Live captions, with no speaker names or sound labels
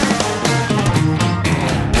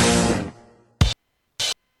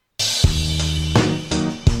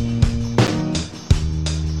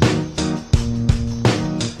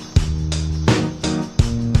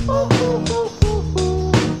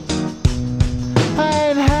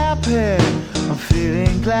happy, I'm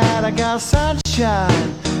feeling glad. I got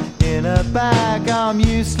sunshine in a bag. I'm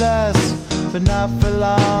useless, but not for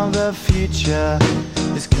long. The future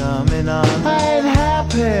is coming on. I ain't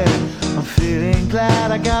happy, I'm feeling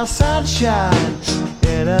glad. I got sunshine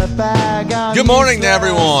in a bag. I'm Good morning to useless,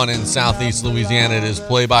 everyone in Southeast Louisiana. It is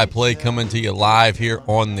play-by-play coming to you live here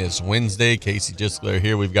on this Wednesday. Casey Gisclair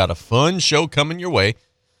here. We've got a fun show coming your way.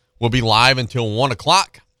 We'll be live until 1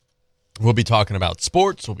 o'clock. We'll be talking about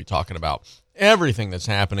sports. We'll be talking about everything that's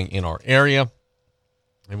happening in our area.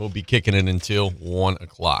 And we'll be kicking it until 1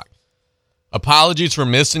 o'clock. Apologies for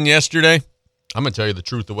missing yesterday. I'm going to tell you the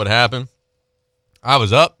truth of what happened. I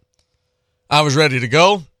was up. I was ready to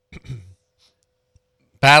go.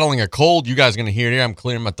 Battling a cold. You guys are going to hear it here. I'm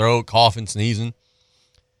clearing my throat, coughing, sneezing.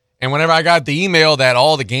 And whenever I got the email that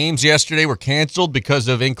all the games yesterday were canceled because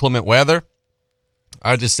of inclement weather,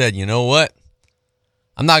 I just said, you know what?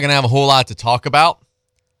 I'm not going to have a whole lot to talk about,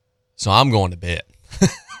 so I'm going to bed.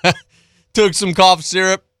 Took some cough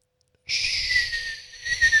syrup.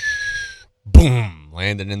 Boom.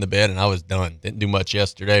 Landed in the bed, and I was done. Didn't do much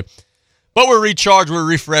yesterday. But we're recharged, we're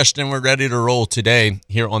refreshed, and we're ready to roll today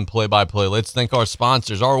here on Play by Play. Let's thank our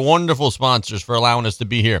sponsors, our wonderful sponsors, for allowing us to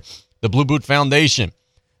be here. The Blue Boot Foundation,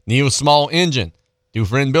 Neo Small Engine,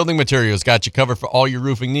 Dufresne Building Materials, got you covered for all your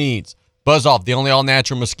roofing needs. Buzz Off, the only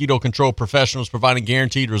all-natural mosquito control professionals providing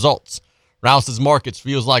guaranteed results. Rouse's Markets,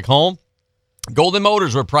 feels like home. Golden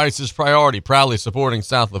Motors, where price is priority, proudly supporting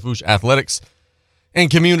South Lafourche athletics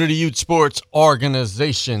and community youth sports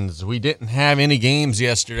organizations. We didn't have any games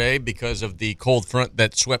yesterday because of the cold front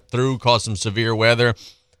that swept through, caused some severe weather.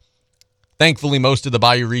 Thankfully, most of the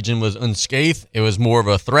Bayou region was unscathed. It was more of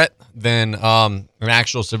a threat than an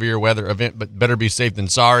actual severe weather event, but better be safe than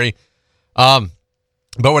sorry.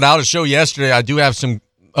 But without a show yesterday, I do have some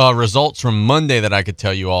results from Monday that I could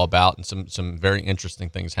tell you all about, and some very interesting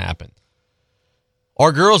things happened.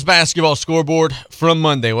 Our girls basketball scoreboard from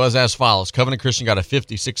Monday was as follows. Covenant Christian got a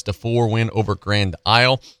 56-4 win over Grand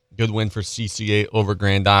Isle. Good win for CCA over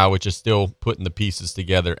Grand Isle, which is still putting the pieces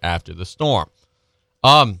together after the storm.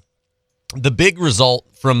 The big result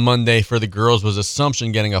from Monday for the girls was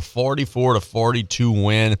Assumption getting a 44-42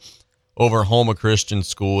 win over Houma Christian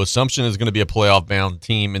School. Assumption is going to be a playoff-bound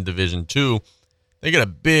team in Division II. They get a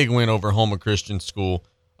big win over Houma Christian School.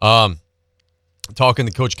 Talking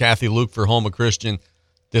to Coach Kathy Luke for Houma Christian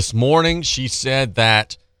this morning, she said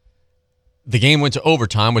that the game went to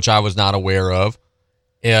overtime, which I was not aware of.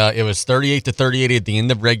 It was 38-38 at the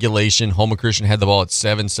end of regulation. Houma Christian had the ball at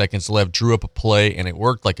 7 seconds left, drew up a play, and it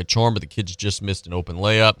worked like a charm, but the kids just missed an open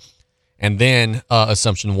layup. And then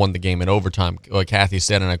Assumption won the game in overtime. Like Kathy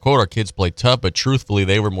said, and I quote, our kids played tough, but truthfully,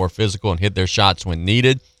 they were more physical and hit their shots when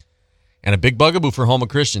needed. And a big bugaboo for Houma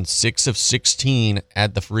Christian, 6 of 16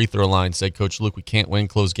 at the free throw line. Said Coach Luke, we can't win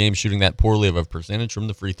close games shooting that poorly of a percentage from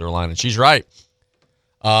the free throw line. And she's right.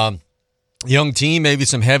 Young team, maybe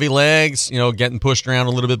some heavy legs, getting pushed around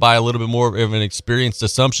a little bit by a little bit more of an experienced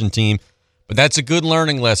Assumption team. But that's a good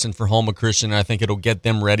learning lesson for Houma Christian. And I think it'll get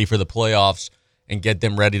them ready for the playoffs and get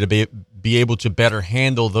them ready to be able to better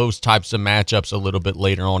handle those types of matchups a little bit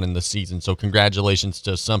later on in the season. So congratulations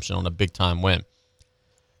to Assumption on a big-time win.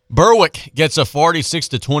 Berwick gets a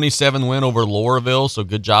 46-27 win over Lorville, so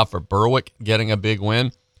good job for Berwick getting a big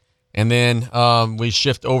win. And then we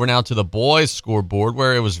shift over now to the boys' scoreboard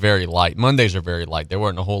where it was very light. Mondays are very light. There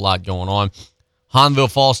wasn't a whole lot going on.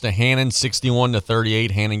 Hahnville falls to Hannon,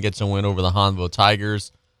 61-38. Hannon gets a win over the Hahnville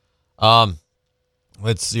Tigers.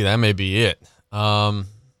 Let's see, that may be it. Covenant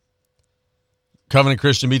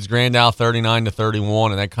Christian beats Grand Isle 39-31,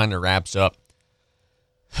 and that kind of wraps up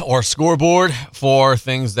our scoreboard for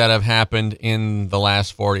things that have happened in the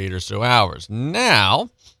last 48 or so hours. Now,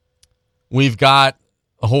 we've got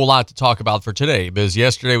a whole lot to talk about for today, because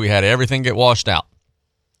yesterday we had everything get washed out.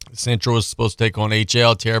 Central was supposed to take on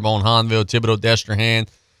HL, Terrebonne, Hahnville, Thibodaux, Destrehan,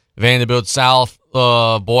 Vanderbilt South,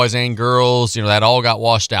 boys and girls, that all got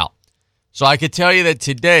washed out. So I could tell you that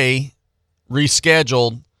today,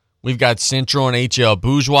 rescheduled, we've got Central and HL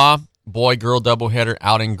Bourgeois, boy-girl doubleheader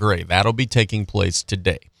out in Gray. That'll be taking place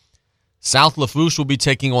today. South Lafourche will be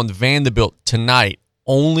taking on Vanderbilt tonight.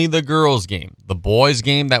 Only the girls' game. The boys'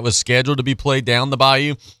 game that was scheduled to be played down the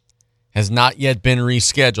bayou has not yet been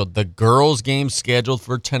rescheduled. The girls' game scheduled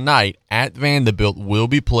for tonight at Vanderbilt will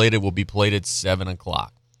be played. It will be played at 7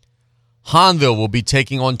 o'clock. Hahnville will be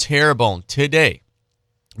taking on Terrebonne today.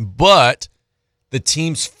 But the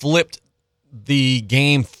teams flipped the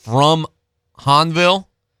game from Hahnville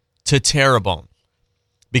to Terrebonne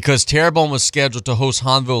because Terrebonne was scheduled to host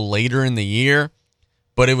Hahnville later in the year,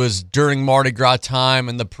 but it was during Mardi Gras time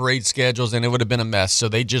and the parade schedules, and it would have been a mess. So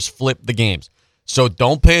they just flipped the games. So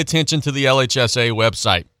don't pay attention to the LHSA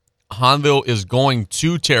website. Hahnville is going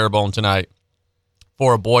to Terrebonne tonight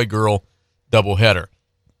for a boy-girl doubleheader.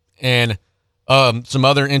 And some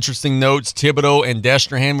other interesting notes, Thibodaux and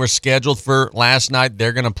Destrehan were scheduled for last night.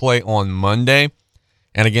 They're going to play on Monday.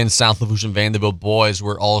 And again, South Lafourche and Vanderbilt boys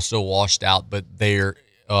were also washed out, but there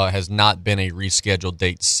has not been a rescheduled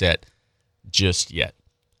date set just yet.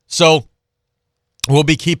 So we'll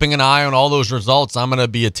be keeping an eye on all those results. I'm going to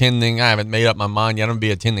be attending. I haven't made up my mind yet. I'm going to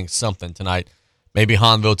be attending something tonight. Maybe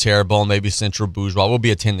Hahnville, Terrebonne, maybe Central Bourgeois. We'll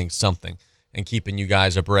be attending something and keeping you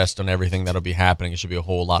guys abreast on everything that'll be happening. It should be a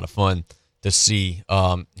whole lot of fun to see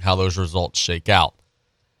how those results shake out.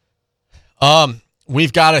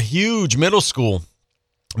 We've got a huge middle school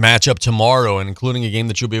matchup tomorrow, and including a game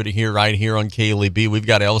that you'll be able to hear right here on KLEB. We've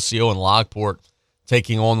got LCO and Lockport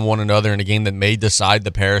taking on one another in a game that may decide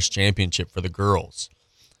the parish championship for the girls.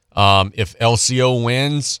 If LCO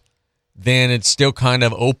wins, then it's still kind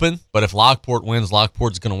of open. But if Lockport wins,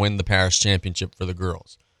 Lockport's going to win the parish championship for the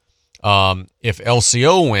girls. If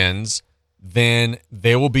LCO wins, then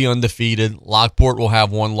they will be undefeated. Lockport will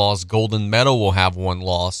have one loss. Golden Meadow will have one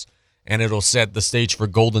loss. And it'll set the stage for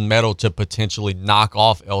Golden Meadow to potentially knock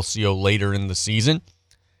off LCO later in the season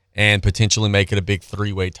and potentially make it a big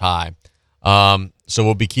three-way tie. So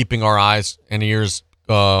we'll be keeping our eyes and ears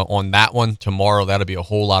on that one tomorrow. That'll be a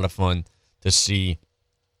whole lot of fun to see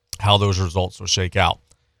how those results will shake out.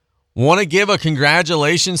 Want to give a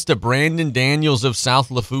congratulations to Brandon Daniels of South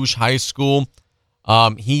Lafourche High School.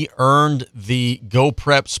 He earned the Go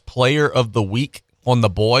Preps Player of the Week on the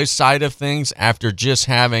boys' side of things after just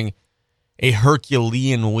having a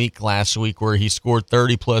Herculean week last week where he scored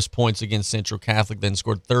 30-plus points against Central Catholic, then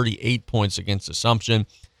scored 38 points against Assumption.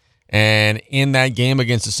 And in that game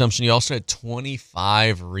against Assumption, he also had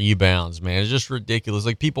 25 rebounds, man. It's just ridiculous.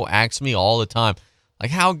 Like, people ask me all the time, like,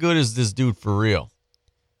 how good is this dude for real?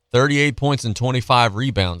 38 points and 25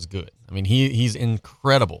 rebounds, good. I mean, he's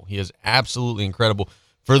incredible. He is absolutely incredible.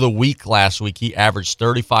 For the week last week, he averaged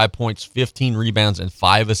 35 points, 15 rebounds, and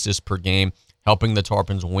 5 assists per game, helping the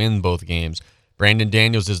Tarpons win both games. Brandon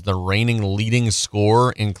Daniels is the reigning leading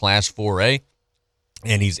scorer in Class 4A,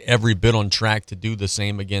 and he's every bit on track to do the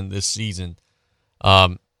same again this season.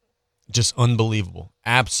 Just unbelievable.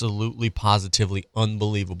 Absolutely, positively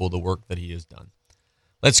unbelievable, the work that he has done.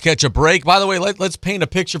 Let's catch a break. By the way, let's paint a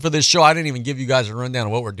picture for this show. I didn't even give you guys a rundown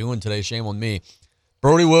of what we're doing today. Shame on me.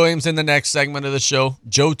 Brody Williams in the next segment of the show.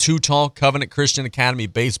 Joe Teuton, Covenant Christian Academy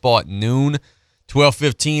baseball at noon.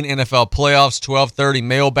 12:15 NFL playoffs. 12:30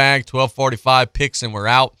 mailbag. 12:45 picks, and we're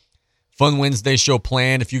out. Fun Wednesday show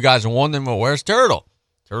planned. If you guys are wondering, well, where's Turtle?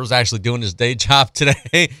 Turtle's actually doing his day job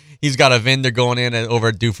today. He's got a vendor going in over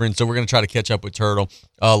at Dufresne, so we're going to try to catch up with Turtle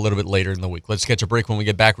a little bit later in the week. Let's catch a break. When we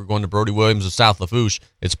get back, we're going to Brody Williams of South Lafourche.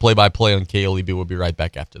 It's play-by-play on KLEB. We'll be right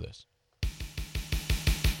back after this.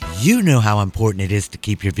 You know how important it is to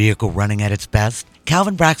keep your vehicle running at its best.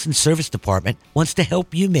 Calvin Braxton's Service Department wants to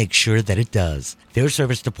help you make sure that it does. Their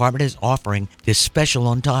service department is offering this special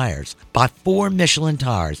on tires. Buy 4 Michelin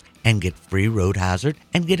tires and get free road hazard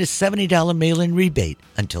and get a $70 mail-in rebate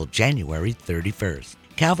until January 31st.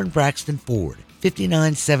 Calvin Braxton Ford,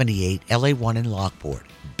 5978 LA1 in Lockport.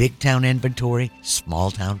 Big town inventory,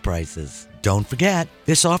 small town prices. Don't forget,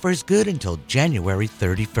 this offer is good until January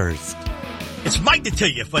 31st. It's Mike to tell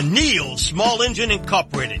you for Neil's Small Engine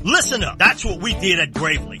Incorporated. Listen up. That's what we did at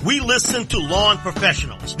Gravely. We listened to lawn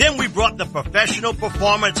professionals. Then we brought the professional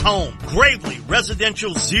performance home. Gravely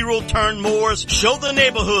Residential Zero-Turn Mowers show the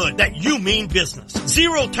neighborhood that you mean business.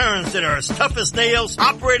 Zero turns that are as tough as nails,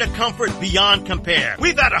 operator comfort beyond compare.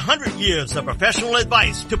 We've had 100 years of professional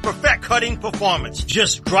advice to perfect cutting performance.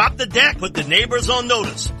 Just drop the deck, put the neighbors on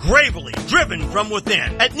notice. Gravely, driven from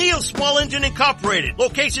within. At Neil's Small Engine Incorporated.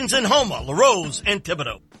 Locations in Houma, LaRose, and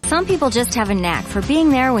Thibodaux. Some people just have a knack for being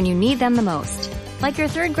there when you need them the most. Like your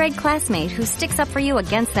third grade classmate who sticks up for you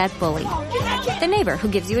against that bully. The neighbor who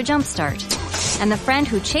gives you a jump start. And the friend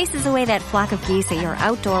who chases away that flock of geese at your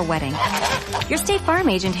outdoor wedding. Your State Farm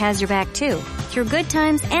agent has your back too, through good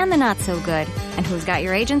times and the not so good. And who's got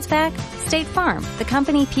your agent's back? State Farm, the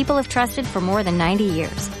company people have trusted for more than 90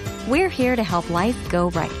 years. We're here to help life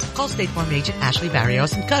go right. Call State Farm agent Ashley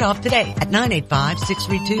Barrios and cut off today at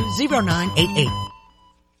 985-632-0988.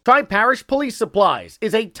 Tri-Parish Police Supplies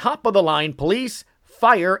is a top-of-the-line police,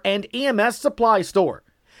 fire, and EMS supply store,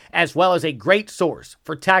 as well as a great source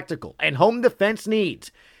for tactical and home defense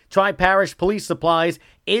needs. Tri-Parish Police Supplies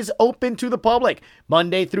is open to the public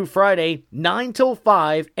Monday through Friday, 9 till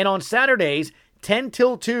 5, and on Saturdays, 10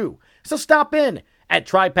 till 2. So stop in at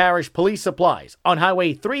Tri-Parish Police Supplies on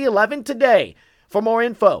Highway 311 today. For more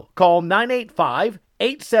info, call 985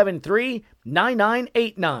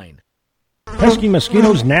 873-9989. Pesky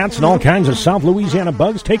mosquitoes, gnats, and all kinds of South Louisiana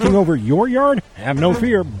bugs taking over your yard? Have no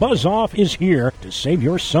fear, Buzz Off is here to save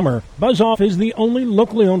your summer. Buzz Off is the only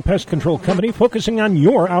locally owned pest control company focusing on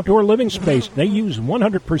your outdoor living space. They use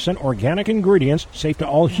 100% organic ingredients, safe to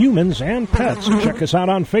all humans and pets. Check us out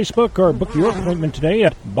on Facebook or book your appointment today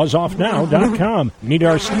at buzzoffnow.com. Need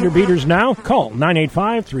our skeeter beaters now? Call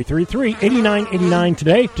 985-333-8989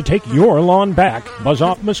 today to take your lawn back. Buzz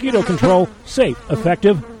Off Mosquito Control. Safe,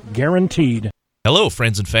 effective, guaranteed. Hello,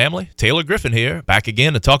 friends and family. Taylor Griffin here, back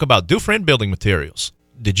again to talk about Dufresne Building Materials.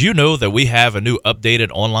 Did you know that we have a new updated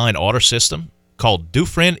online order system called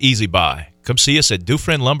Dufresne Easy Buy? Come see us at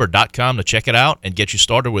DufresneLumber.com to check it out and get you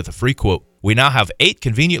started with a free quote. We now have 8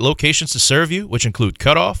 convenient locations to serve you, which include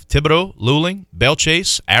Cutoff, Thibodaux, Luling,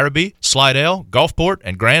 Bellchase, Araby, Slidell, Gulfport,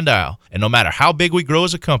 and Grand Isle. And no matter how big we grow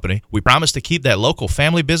as a company, we promise to keep that local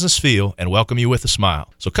family business feel and welcome you with a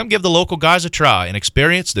smile. So come give the local guys a try and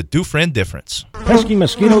experience the Dufresne difference. Pesky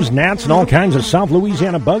mosquitoes, gnats, and all kinds of South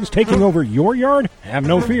Louisiana bugs taking over your yard? Have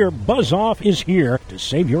no fear, Buzz Off is here to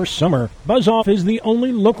save your summer. Buzz Off is the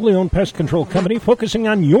only locally owned pest control company focusing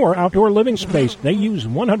on your outdoor living space. They use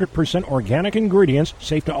 100% organic ingredients,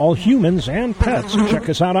 safe to all humans and pets. Check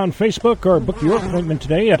us out on Facebook or book your appointment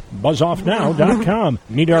today at buzzoffnow.com.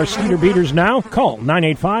 Need our skeeter beaters now? Call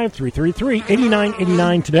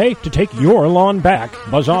 985-333-8989 today to take your lawn back.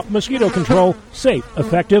 Buzz Off Mosquito Control. Safe,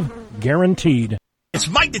 effective, guaranteed. It's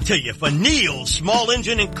Mike to tell you for Neil's Small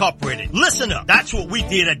Engine Incorporated. Listen up. That's what we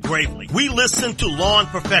did at Gravely. We listened to lawn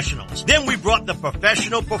professionals. Then we brought the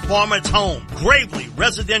professional performance home. Gravely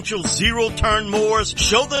Residential Zero-Turn Mowers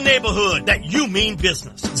show the neighborhood that you mean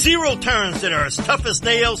business. Zero turns that are as tough as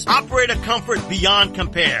nails, operator comfort beyond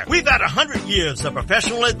compare. We've had 100 years of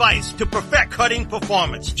professional advice to perfect cutting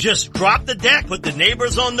performance. Just drop the deck, put the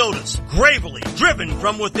neighbors on notice. Gravely, driven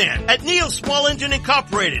from within. At Neil's Small Engine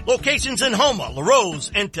Incorporated. Locations in Houma, LaRose,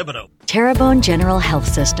 and Thibodaux. Terrebonne General Health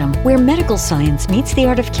System, where medical science meets the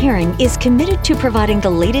art of caring, is committed to providing the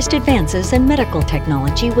latest advances in medical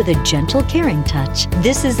technology with a gentle, caring touch.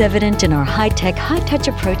 This is evident in our high-tech, high-touch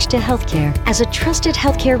approach to healthcare. As a trusted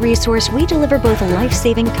healthcare resource, we deliver both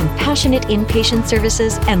life-saving, compassionate inpatient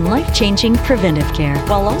services and life-changing preventive care,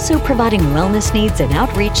 while also providing wellness needs and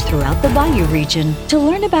outreach throughout the Bayou region. To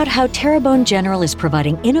learn about how Terrebonne General is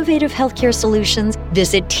providing innovative healthcare solutions,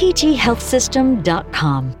 visit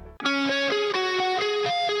tghealthsystem.com.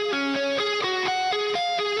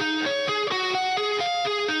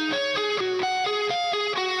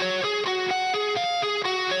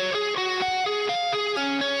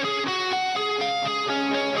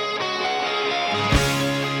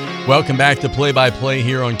 Welcome back to Play-by-Play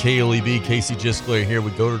here on KLEB. Casey Gisclair here.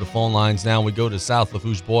 We go to the phone lines now. We go to South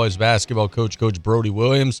Lafourche boys basketball coach, Coach Brody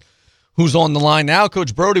Williams, who's on the line now.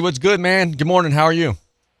 Coach Brody, what's good, man? Good morning. How are you?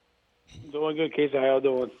 Doing good, Casey. How you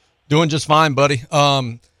doing? Doing just fine, buddy.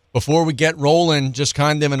 Before we get rolling, just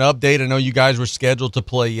kind of an update. I know you guys were scheduled to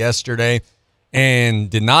play yesterday and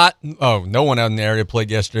did not. Oh, no one out in the area played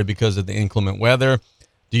yesterday because of the inclement weather.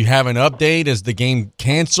 Do you have an update? Is the game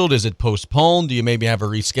canceled? Is it postponed? Do you maybe have a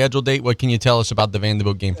rescheduled date? What can you tell us about the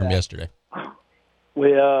Vanderbilt game from yesterday?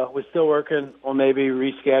 We're still working on maybe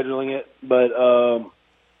rescheduling it, but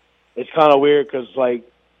it's kind of weird because, like,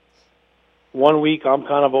 1 week I'm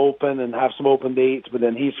kind of open and have some open dates, but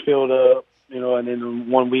then he's filled up, and then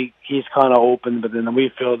 1 week he's kind of open, but then we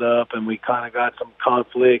filled up and we kind of got some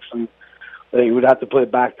conflicts and they would have to play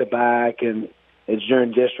back-to-back and it's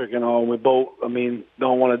during district and all. We both,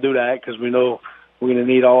 don't want to do that because we know we're going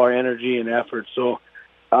to need all our energy and effort. So,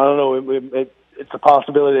 I don't know. It's a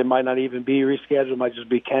possibility it might not even be rescheduled. It might just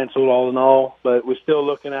be canceled all in all. But we're still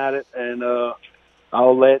looking at it, and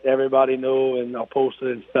I'll let everybody know, and I'll post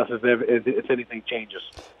it and stuff if anything changes.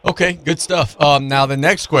 Okay, good stuff. Now, the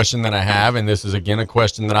next question that I have, and this is, again, a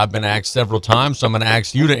question that I've been asked several times, so I'm going to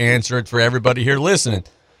ask you to answer it for everybody here listening.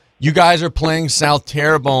 You guys are playing South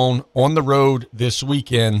Terrebonne on the road this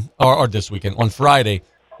weekend, or this weekend, on Friday.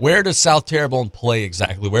 Where does South Terrebonne play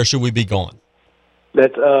exactly? Where should we be going?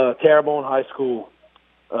 That's Terrebonne High School,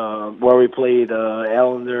 where we played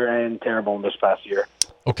Ellender and Terrebonne this past year.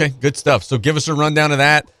 Okay, good stuff. So give us a rundown of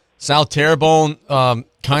that. South Terrebonne,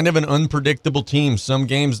 kind of an unpredictable team. Some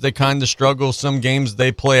games they kind of struggle. Some games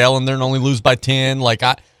they play Ellender and only lose by 10.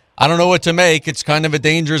 I don't know what to make. It's kind of a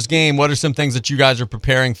dangerous game. What are some things that you guys are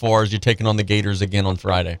preparing for as you're taking on the Gators again on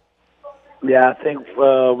Friday? Yeah, I think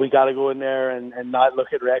we got to go in there and not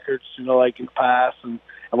look at records, like in the past, and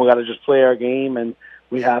we got to just play our game, and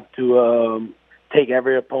we have to take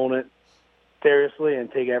every opponent seriously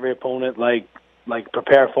and take every opponent like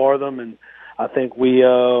prepare for them. And I think we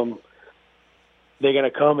they're going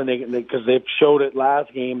to come and because they've showed it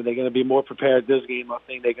last game, and they're going to be more prepared this game. I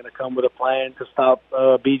think they're going to come with a plan to stop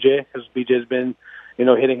BJ, because BJ's been,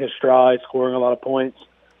 hitting his stride, scoring a lot of points.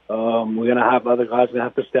 We're going to have other guys going to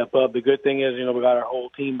have to step up. The good thing is, we got our whole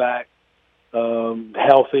team back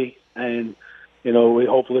healthy, and, we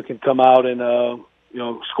hopefully can come out and,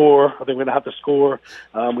 score. I think we're going to have to score.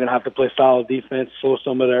 We're going to have to play solid defense, slow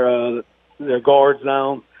some of their guards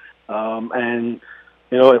down. And,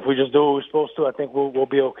 if we just do what we're supposed to, I think we'll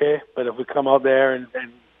be okay. But if we come out there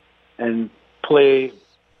and play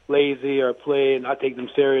lazy or play and not take them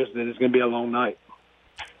serious, then it's going to be a long night.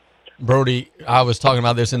 Brody, I was talking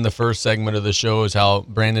about this in the first segment of the show, is how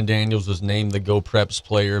Brandon Daniels was named the Go Preps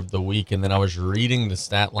Player of the Week, and then I was reading the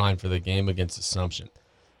stat line for the game against Assumption.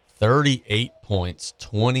 38 points,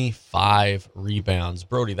 25 rebounds.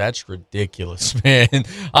 Brody, that's ridiculous, man.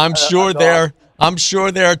 I'm sure there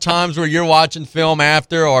are times where you're watching film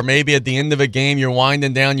after, or maybe at the end of a game you're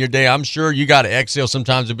winding down your day. I'm sure you got to exhale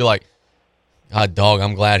sometimes and be like, God, dog,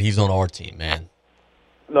 I'm glad he's on our team, man.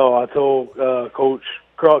 No, I told Coach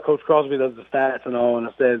Crosby does the stats and all, and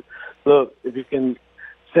I said, look, if you can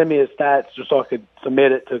send me his stats just so I could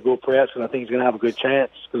submit it to Go Preps, and I think he's going to have a good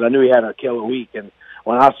chance, because I knew he had a killer week. And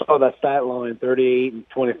when I saw that stat line, 38 and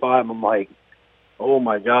 25, I'm like, oh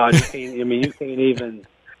my God, you can't even.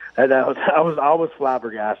 I was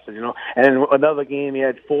flabbergasted, And in another game, he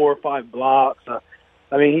had 4 or 5 blocks.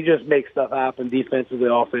 He just makes stuff happen defensively,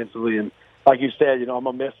 offensively, and like you said, I'm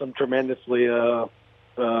gonna miss him tremendously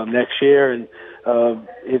next year, and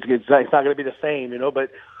it's not gonna be the same,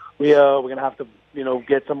 But we're gonna have to,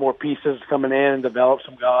 get some more pieces coming in and develop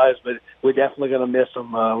some guys, but we're definitely gonna miss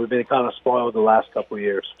him. We've been kind of spoiled the last couple of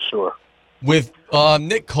years, for sure. With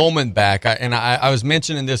Nick Coleman back, I was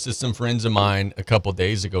mentioning this to some friends of mine a couple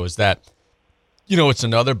days ago, is that, it's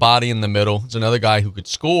another body in the middle. It's another guy who could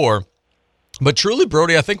score. But truly,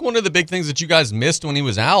 Brody, I think one of the big things that you guys missed when he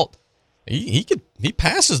was out, he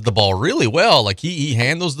passes the ball really well. Like, he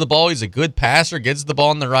handles the ball. He's a good passer, gets the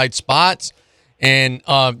ball in the right spots. And,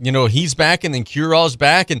 he's back, and then Curaw's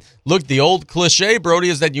back. And, look, the old cliche, Brody,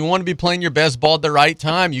 is that you want to be playing your best ball at the right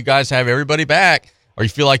time. You guys have everybody back. Or you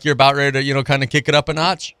feel like you're about ready to, kind of kick it up a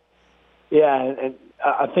notch? Yeah, and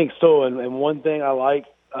I think so. And one thing I like,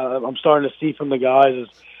 I'm starting to see from the guys is,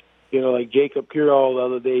 like Jacob Curall the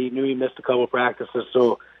other day, he knew he missed a couple of practices,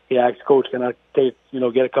 so he asked Coach, can I take,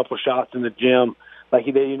 get a couple of shots in the gym? Like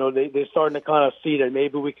they're starting to kind of see that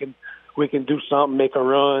maybe we can do something, make a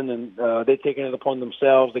run, and they're taking it upon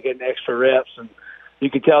themselves. They're getting extra reps, and you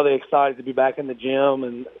can tell they're excited to be back in the gym.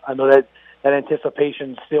 And I know that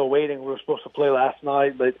anticipation's still waiting. We were supposed to play last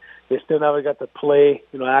night, but they still never got to play,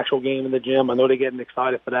 actual game in the gym. I know they're getting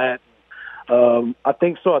excited for that. I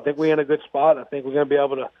think so. I think we're in a good spot. I think we're going to be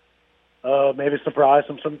able to maybe surprise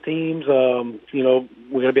some teams. We're going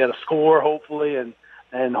to be able to score, hopefully,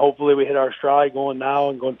 and hopefully we hit our stride going now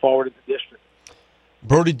and going forward in the district.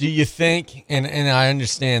 Brody, do you think, and I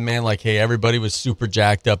understand, man, like, hey, everybody was super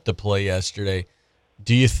jacked up to play yesterday.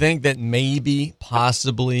 Do you think that maybe,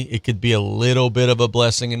 possibly, it could be a little bit of a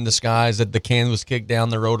blessing in disguise that the can was kicked down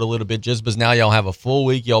the road a little bit, just because now y'all have a full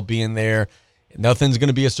week, y'all being there, nothing's going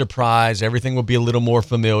to be a surprise, everything will be a little more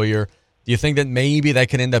familiar. Do you think that maybe that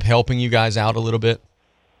could end up helping you guys out a little bit?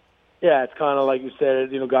 Yeah, it's kind of like you said,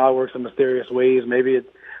 God works in mysterious ways. Maybe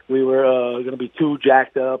we were going to be too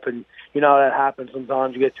jacked up, and how that happens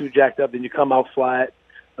sometimes. You get too jacked up, then you come out flat.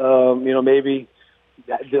 Maybe,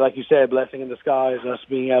 like you said, blessing in disguise, us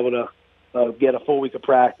being able to get a full week of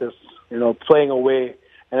practice, playing away,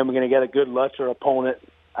 and then we're going to get a good Lutcher opponent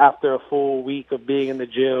after a full week of being in the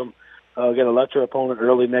gym. Get a Lutcher opponent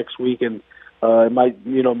early next week, and it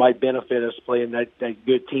might benefit us playing that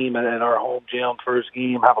good team at our home gym first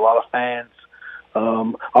game. Have a lot of fans.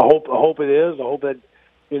 I hope it is. I hope that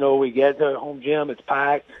we get to our home gym, it's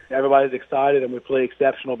packed, everybody's excited, and we play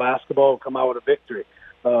exceptional basketball and come out with a victory.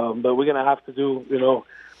 But we're going to have to do,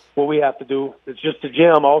 what we have to do. It's just the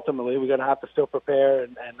gym, ultimately. We're going to have to still prepare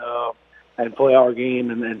and play our game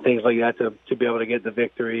and things like that to be able to get the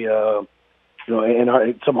victory,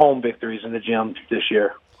 some home victories in the gym this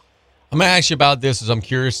year. I'm going to ask you about this, as I'm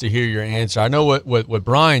curious to hear your answer. I know what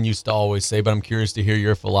Brian used to always say, but I'm curious to hear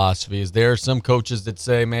your philosophy. Is there some coaches that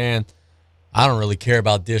say, man, I don't really care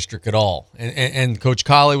about district at all. And Coach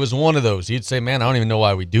Colley was one of those. He'd say, man, I don't even know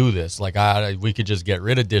why we do this. Like, we could just get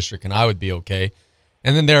rid of district and I would be okay.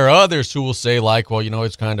 And then there are others who will say, like, well,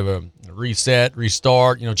 it's kind of a reset,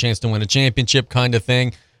 restart, chance to win a championship kind of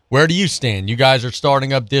thing. Where do you stand? You guys are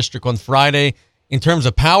starting up district on Friday. In terms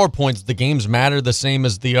of power points, the games matter the same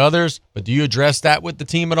as the others, but do you address that with the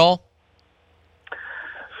team at all?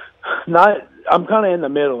 Not I'm kind of in the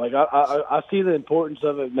middle. Like I see the importance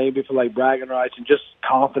of it, maybe for like bragging rights and just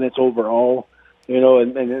confidence overall.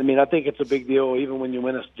 And I mean, I think it's a big deal even when you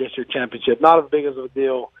win just your championship. Not as big as a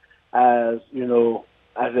deal as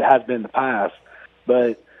as it has been in the past,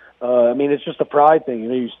 but I mean, it's just a pride thing.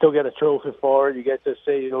 You still get a trophy for it. You get to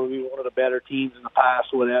say, you're one of the better teams in the past,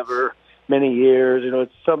 whatever, many years.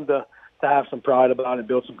 It's something to have some pride about and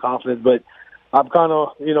build some confidence. But I'm kind of,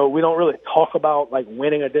 we don't really talk about like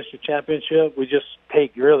winning a district championship. We just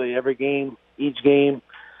take really every game, each game,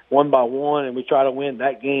 one by one, and we try to win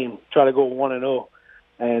that game. Try to go 1-0.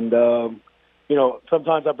 And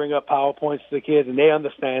sometimes I bring up PowerPoints to the kids, and they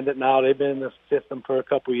understand it now. They've been in the system for a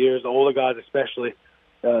couple of years. The older guys, especially,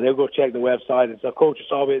 they'll go check the website and stuff. Coach,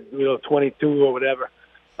 it's always 22 or whatever.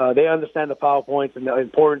 They understand the PowerPoints and the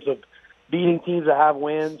importance of beating teams that have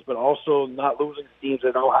wins, but also not losing to teams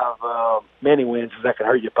that don't have many wins, because that can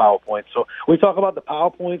hurt your PowerPoint. So we talk about the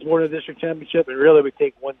PowerPoints more than the district championship, and really we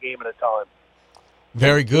take one game at a time.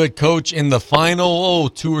 Very good, Coach. In the final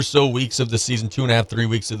 2 or so weeks of the season, 2.5, 3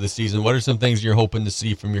 weeks of the season, what are some things you're hoping to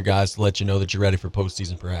see from your guys to let you know that you're ready for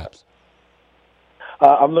postseason, perhaps?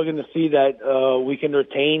 I'm looking to see that we can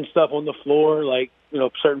retain stuff on the floor, like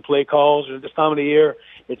certain play calls. This time of the year,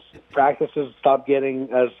 practices stop getting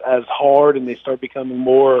as hard, and they start becoming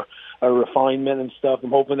more a refinement and stuff.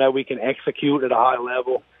 I'm hoping that we can execute at a high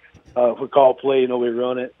level. If we call play, we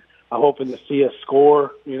run it. I'm hoping to see us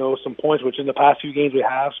score, some points, which in the past few games we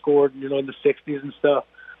have scored, in the 60s and stuff.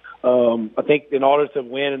 I think in order to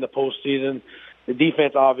win in the postseason, the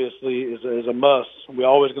defense obviously is a must. We're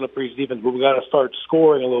always going to preach defense, but we got to start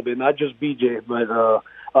scoring a little bit, not just BJ, but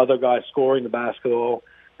other guys scoring the basketball.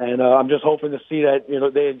 And I'm just hoping to see that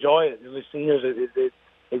they enjoy it. The seniors,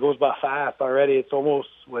 it goes by fast already. It's almost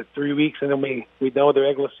 3 weeks, and then we done with the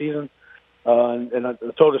regular season. And I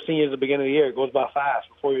told the seniors at the beginning of the year, it goes by fast.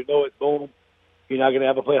 Before you know it, boom, you're not going to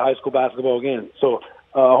ever play high school basketball again. So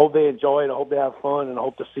I hope they enjoy it. I hope they have fun, and I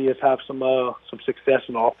hope to see us have some success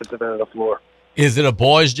in the offensive end of the floor. Is it a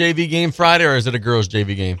boys JV game Friday, or is it a girls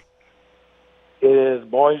JV game? It is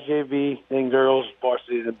boys JV, then girls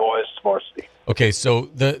varsity, then boys varsity. Okay, so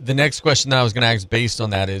the next question that I was going to ask based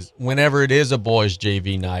on that is, whenever it is a boys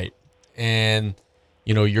JV night and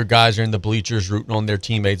your guys are in the bleachers rooting on their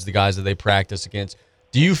teammates, the guys that they practice against,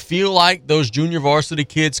 do you feel like those junior varsity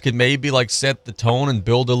kids could maybe set the tone and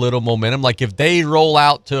build a little momentum? Like if they roll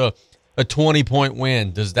out to a 20-point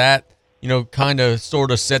win, does that kind of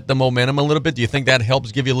sort of set the momentum a little bit? Do you think that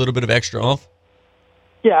helps give you a little bit of extra oomph?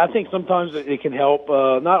 Yeah, I think sometimes it can help.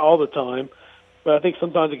 Not all the time, but I think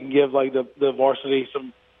sometimes it can give the varsity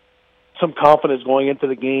some confidence going into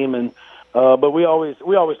the game. And but we always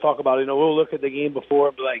talk about it. We'll look at the game before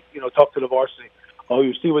and be talk to the varsity. Oh,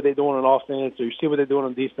 you see what they're doing on offense, or you see what they're doing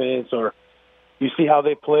on defense, or you see how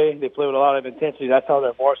they play. They play with a lot of intensity. That's how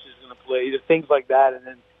their varsity is going to play. Just things like that, and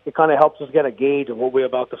then it kind of helps us get a gauge of what we're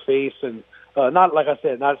about to face. And not, like I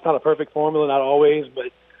said, it's not a perfect formula, not always, but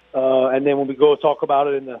and then when we go talk about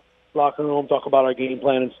it in the locker room, talk about our game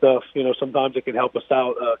plan and stuff, sometimes it can help us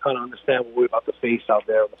out, kind of understand what we're about to face out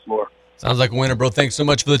there on the floor. Sounds like a winner, bro. Thanks so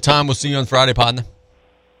much for the time. We'll see you on Friday, partner.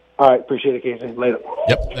 All right, appreciate it, Casey. Later.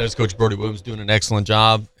 Yep, there's Coach Brody Williams doing an excellent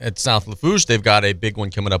job at South Lafourche. They've got a big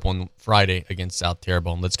one coming up on Friday against South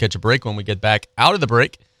Terrebonne. Let's catch a break. When we get back out of the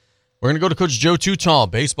break, we're going to go to Coach Joe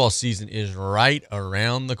Teuton. Baseball season is right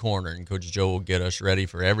around the corner, and Coach Joe will get us ready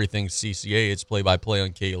for everything CCA. It's play-by-play on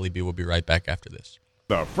KLEB. We'll be right back after this.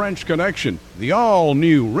 The French Connection, the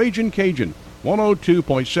all-new Ragin' Cajun,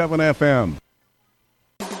 102.7 FM.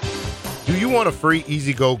 Do you want a free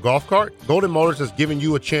EasyGo golf cart? Golden Motors has given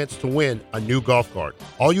you a chance to win a new golf cart.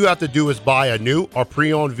 All you have to do is buy a new or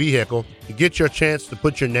pre-owned vehicle to get your chance to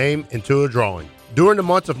put your name into a drawing. During the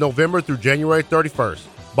months of November through January 31st,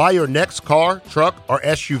 buy your next car, truck, or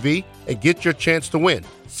SUV and get your chance to win.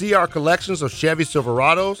 See our collections of Chevy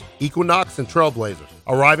Silverados, Equinox, and Trailblazers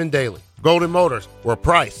arriving daily. Golden Motors, where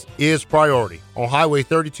price is priority. On Highway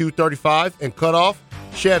 3235 and Cutoff,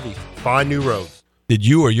 Chevys find new roads. Did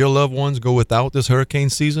you or your loved ones go without this hurricane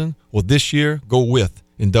season? Well, this year, go with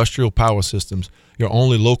Industrial Power Systems, your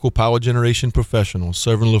only local power generation professional,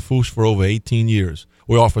 serving Lafourche for over 18 years.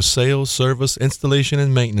 We offer sales, service, installation,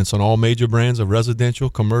 and maintenance on all major brands of residential,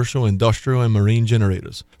 commercial, industrial, and marine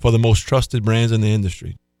generators for the most trusted brands in the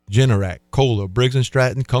industry. Generac, Kohler, Briggs &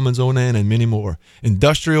 Stratton, Cummins Onan, and many more.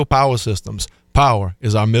 Industrial Power Systems. Power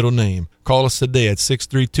is our middle name. Call us today at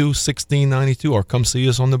 632-1692 or come see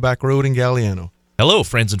us on the back road in Galliano. Hello,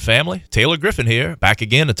 friends and family. Taylor Griffin here, back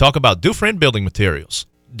again to talk about Dufresne Building Materials.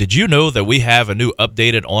 Did you know that we have a new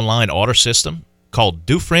updated online order system called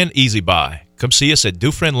Dufresne Easy Buy? Come see us at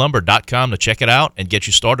DufresneLumber.com to check it out and get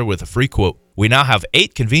you started with a free quote. We now have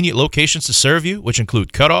 8 convenient locations to serve you, which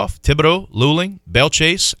include Cutoff, Thibodaux, Luling,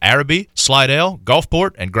 Bellchase, Araby, Slidell,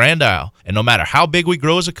 Gulfport, and Grand Isle. And no matter how big we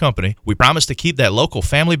grow as a company, we promise to keep that local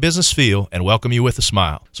family business feel and welcome you with a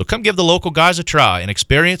smile. So come give the local guys a try and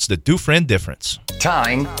experience the Dufresne difference.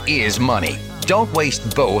 Time is money. Don't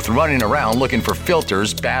waste both running around looking for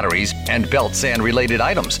filters, batteries, and belt sand related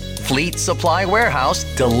items. Fleet Supply Warehouse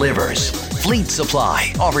delivers. Fleet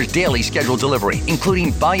Supply offers daily scheduled delivery,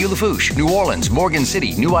 including Bayou Lafourche, New Orleans, Morgan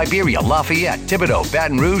City, New Iberia, Lafayette, Thibodaux,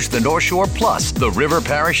 Baton Rouge, the North Shore, plus the river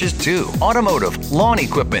parishes too. Automotive, lawn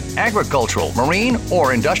equipment, agricultural, marine,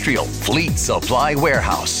 or industrial. Fleet Supply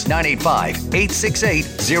Warehouse,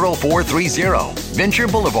 985-868-0430. Venture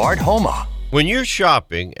Boulevard, Homa. When you're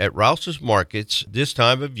shopping at Rouse's Markets this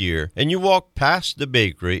time of year and you walk past the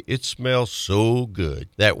bakery, it smells so good.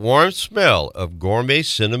 That warm smell of gourmet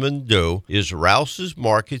cinnamon dough is Rouse's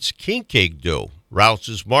Markets king cake dough.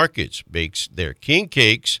 Rouse's Markets bakes their king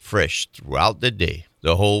cakes fresh throughout the day.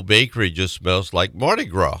 The whole bakery just smells like Mardi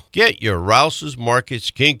Gras. Get your Rouse's Markets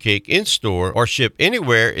king cake in-store or ship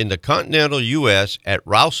anywhere in the continental U.S. at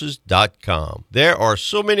rouses.com. There are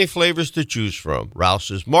so many flavors to choose from.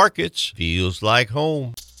 Rouse's Markets feels like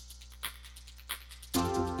home.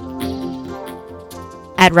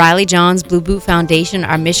 At Riley John's Blue Boot Foundation,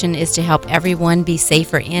 our mission is to help everyone be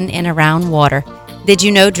safer in and around water. Did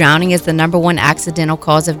you know drowning is the #1 accidental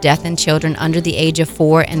cause of death in children under the age of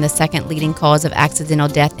 4 and the second leading cause of accidental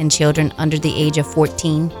death in children under the age of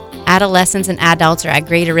 14? Adolescents and adults are at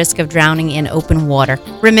greater risk of drowning in open water.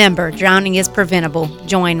 Remember, drowning is preventable.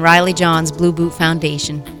 Join Riley John's Blue Boot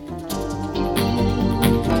Foundation.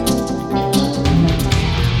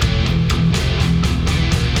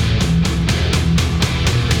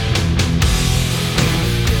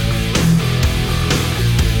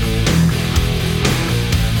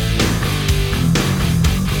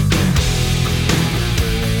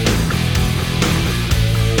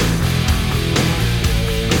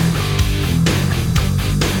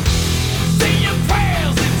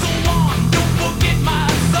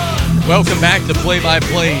 Welcome back to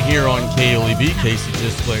Play-by-Play here on KLEB. Casey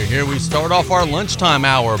Gisclair here. We start off our lunchtime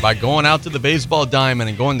hour by going out to the baseball diamond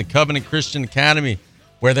and going to Covenant Christian Academy,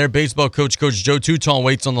 where their baseball coach, Coach Joe Teuton,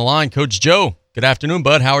 waits on the line. Coach Joe, good afternoon,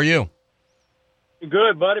 bud. How are you?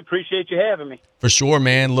 Good, buddy. Appreciate you having me. For sure,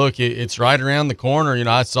 man. Look, it's right around the corner. You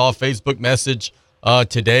know, I saw a Facebook message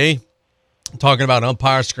today talking about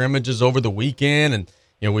umpire scrimmages over the weekend, and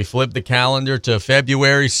you know, we flipped the calendar to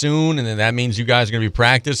February soon, and then that means you guys are going to be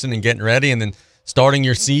practicing and getting ready and then starting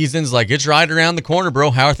your seasons. Like, it's right around the corner,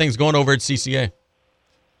 bro. How are things going over at CCA?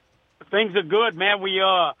 Things are good, man. We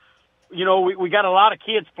got a lot of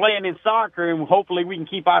kids playing in soccer, and hopefully we can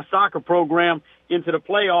keep our soccer program into the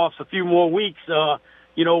playoffs a few more weeks.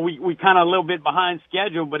 We kind of a little bit behind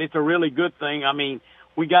schedule, but it's a really good thing. I mean,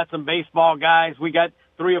 we got some baseball guys. We got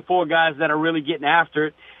 3 or 4 guys that are really getting after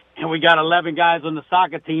it. And we got 11 guys on the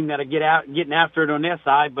soccer team that are getting after it on their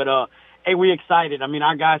side. But, hey, we excited. I mean,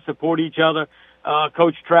 our guys support each other.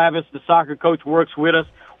 Coach Travis, the soccer coach, works with us.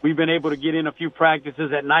 We've been able to get in a few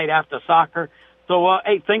practices at night after soccer. So,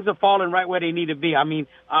 hey, things are falling right where they need to be. I mean,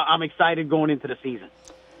 I'm excited going into the season.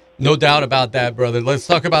 No doubt about that, brother. Let's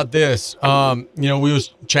talk about this. We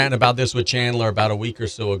was chatting about this with Chandler about a week or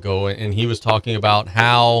so ago, and he was talking about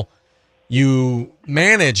how you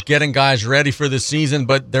manage getting guys ready for the season,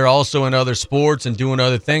 but they're also in other sports and doing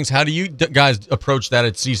other things. How do you guys approach that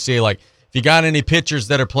at CCA? Like, if you got any pitchers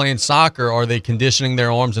that are playing soccer, are they conditioning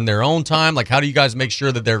their arms in their own time? Like, how do you guys make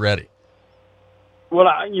sure that they're ready? Well,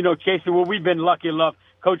 Casey, we've been lucky enough.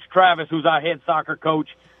 Coach Travis, who's our head soccer coach,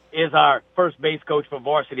 is our first base coach for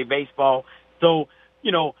varsity baseball. So,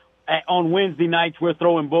 on Wednesday nights, we're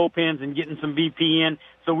throwing bullpens and getting some BP in.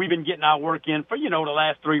 So we've been getting our work in for, the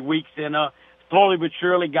last 3 weeks. And slowly but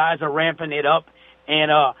surely, guys are ramping it up.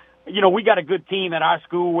 And, we got a good team at our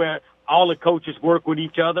school where all the coaches work with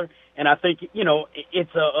each other. And I think,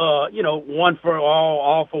 it's one for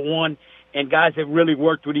all for one. And guys have really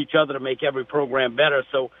worked with each other to make every program better.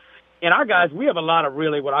 So, and our guys, we have a lot of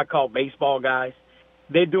really what I call baseball guys.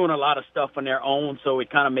 They're doing a lot of stuff on their own, so it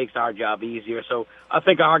kind of makes our job easier. So I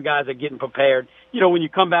think our guys are getting prepared. When you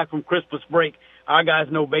come back from Christmas break, our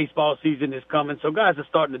guys know baseball season is coming, so guys are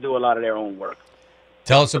starting to do a lot of their own work.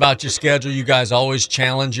 Tell us about your schedule. You guys always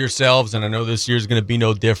challenge yourselves, and I know this year's going to be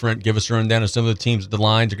no different. Give us a rundown of some of the teams the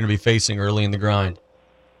Lions are going to be facing early in the grind.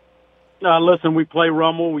 Listen, we play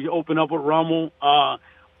Rummel. We open up with Rummel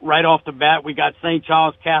right off the bat. We got St.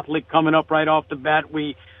 Charles Catholic coming up right off the bat.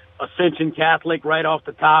 Ascension Catholic right off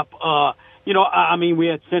the top. We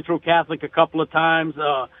had Central Catholic a couple of times.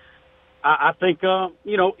 I think,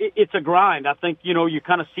 it's a grind. I think, you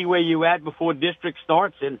kind of see where you at before district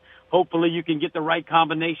starts, and hopefully you can get the right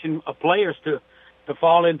combination of players to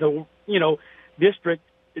fall into, district.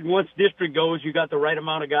 And once district goes, you got the right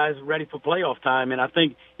amount of guys ready for playoff time. And I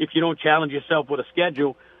think if you don't challenge yourself with a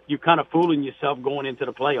schedule, you're kind of fooling yourself going into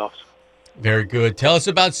the playoffs. Very good. Tell us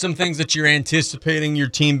about some things that you're anticipating your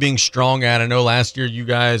team being strong at. I know last year you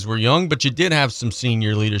guys were young, but you did have some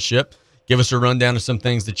senior leadership. Give us a rundown of some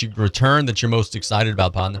things that you returned that you're most excited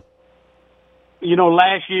about, partner.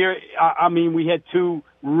 Last year, we had two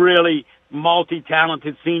really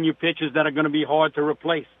multi-talented senior pitchers that are going to be hard to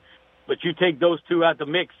replace. But you take those two out the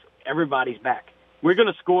mix, everybody's back. We're going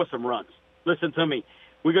to score some runs. Listen to me.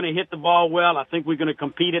 We're going to hit the ball well. I think we're going to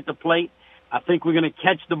compete at the plate. I think we're going to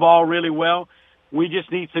catch the ball really well. We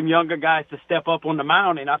just need some younger guys to step up on the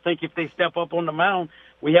mound, and I think if they step up on the mound,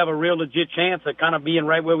 we have a real legit chance of kind of being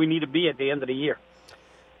right where we need to be at the end of the year.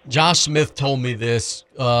 Josh Smith told me this,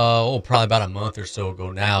 probably about a month or so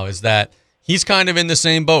ago now, is that he's kind of in the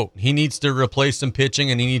same boat. He needs to replace some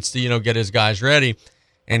pitching, and he needs to, get his guys ready.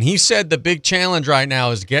 And he said the big challenge right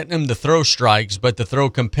now is getting them to throw strikes, but to throw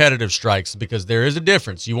competitive strikes, because there is a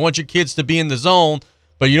difference. You want your kids to be in the zone,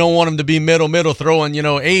 but you don't want them to be middle throwing,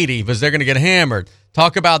 80 because they're going to get hammered.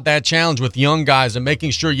 Talk about that challenge with young guys and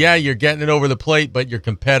making sure, you're getting it over the plate, but you're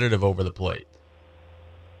competitive over the plate.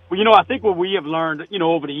 Well, I think what we have learned,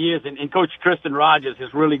 over the years, and Coach Tristan Rogers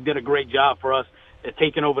has really did a great job for us at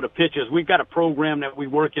taking over the pitchers. We've got a program that we're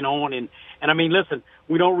working on, and listen,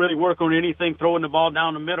 we don't really work on anything throwing the ball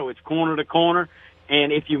down the middle. It's corner to corner,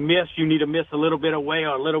 and if you miss, you need to miss a little bit away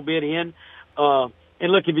or a little bit in.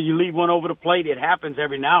 And look, if you leave one over the plate, it happens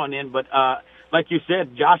every now and then. But like you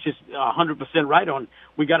said, Josh is 100% right on.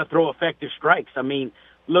 We got to throw effective strikes.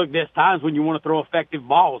 Look, there's times when you want to throw effective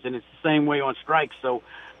balls, and it's the same way on strikes. So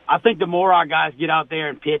I think the more our guys get out there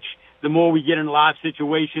and pitch, the more we get in live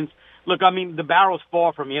situations. Look, the barrel's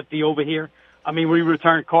far from empty over here. We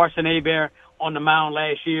returned Carson Hebert on the mound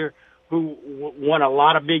last year, who won a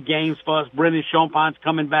lot of big games for us. Brendan Chompon's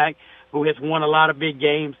coming back, who has won a lot of big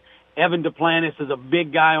games. Evan Duplantis is a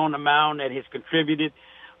big guy on the mound that has contributed.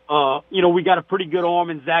 We got a pretty good arm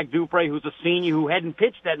in Zach Dupre, who's a senior who hadn't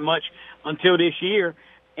pitched that much until this year.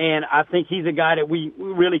 And I think he's a guy that we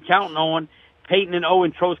really counting on. Peyton and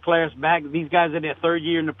Owen Trosclair's back. These guys are their third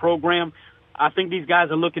year in the program. I think these guys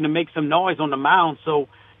are looking to make some noise on the mound. So,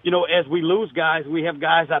 as we lose guys, we have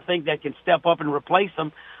guys I think that can step up and replace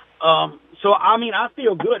them. I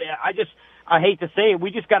feel good. I hate to say it,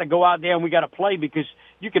 we just got to go out there and we got to play, because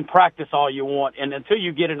you can practice all you want, and until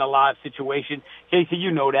you get in a live situation, Casey,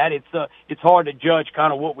 that it's hard to judge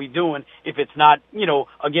kind of what we're doing if it's not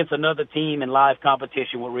against another team in live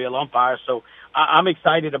competition with real umpires. So I'm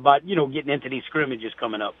excited about getting into these scrimmages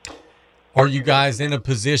coming up. Are you guys in a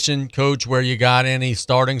position, Coach, where you got any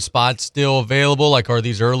starting spots still available? Like, are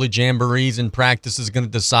these early jamborees and practices going to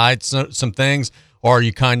decide some things, or are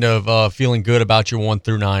you kind of feeling good about your 1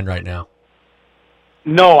 through 9 right now?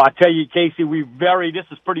 No, I tell you, Casey, this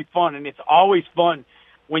is pretty fun, and it's always fun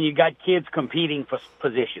when you got kids competing for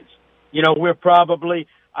positions.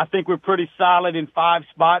 I think we're pretty solid in 5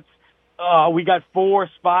 spots. We got 4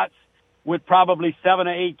 spots with probably 7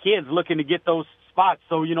 or 8 kids looking to get those spots.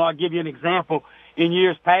 So, I'll give you an example. In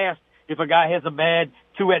years past, if a guy has a bad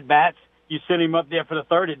 2 at-bats, you send him up there for the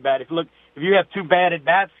 3rd at-bat. If you have 2 bad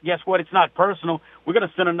at-bats, guess what? It's not personal. We're going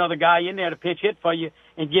to send another guy in there to pitch hit for you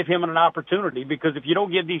and give him an opportunity, because if you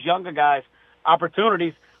don't give these younger guys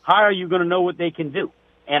opportunities, how are you going to know what they can do?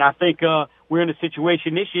 And I think we're in a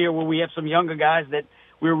situation this year where we have some younger guys that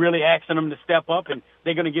we're really asking them to step up, and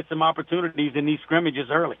they're going to get some opportunities in these scrimmages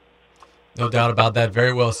early. No doubt about that.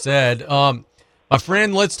 Very well said. My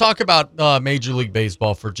friend, let's talk about Major League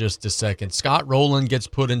Baseball for just a second. Scott Rowland gets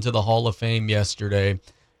put into the Hall of Fame yesterday.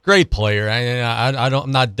 Great player.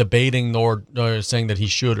 I'm not debating nor saying that he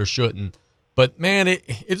should or shouldn't. But, man,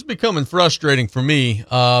 it's becoming frustrating for me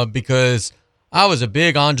because I was a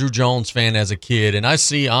big Andrew Jones fan as a kid, and I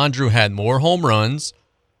see Andrew had more home runs,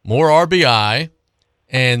 more RBI,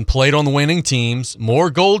 and played on the winning teams, more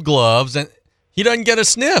Gold Gloves, and he doesn't get a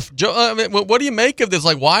sniff. What do you make of this?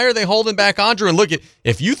 Like, why are they holding back Andrew? And look,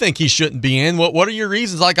 if you think he shouldn't be in, what are your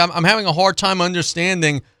reasons? Like, I'm having a hard time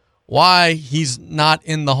understanding why he's not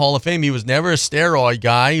in the Hall of Fame. He was never a steroid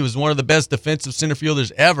guy. He was one of the best defensive center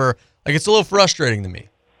fielders ever. Like, it's a little frustrating to me.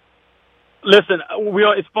 Listen,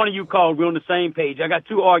 it's funny you called. We're on the same page. I got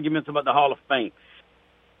 2 arguments about the Hall of Fame.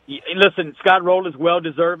 Listen, Scott Rowland's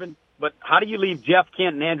well-deserving, but how do you leave Jeff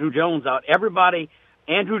Kent and Andrew Jones out?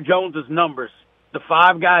 Andrew Jones's numbers, the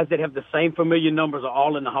 5 guys that have the same familiar numbers are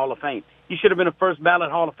all in the Hall of Fame. He should have been a first-ballot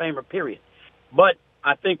Hall of Famer, period. But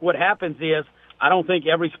I think what happens is I don't think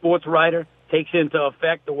every sports writer takes into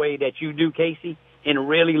effect the way that you do, Casey, and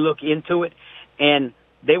really look into it. And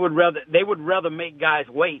they would rather make guys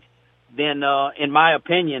wait than, in my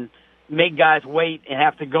opinion, make guys wait and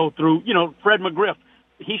have to go through. Fred McGriff,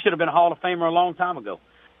 he should have been a Hall of Famer a long time ago.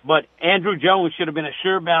 But Andrew Jones should have been a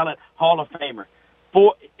sure ballot Hall of Famer.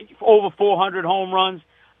 Over 400 home runs.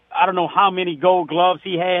 I don't know how many gold gloves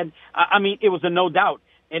he had. I mean, it was a no doubt.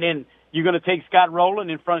 And then you're going to take Scott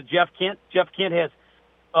Rowland in front of Jeff Kent. Jeff Kent has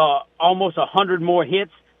almost 100 more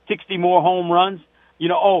hits, 60 more home runs.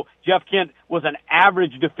 Jeff Kent was an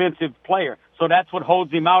average defensive player. So that's what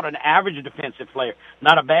holds him out, an average defensive player,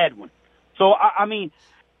 not a bad one. So, I mean,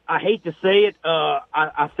 I hate to say it.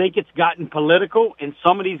 I think it's gotten political, and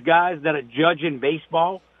some of these guys that are judging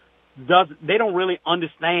baseball, they don't really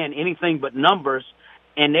understand anything but numbers,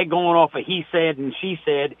 and they're going off of he said and she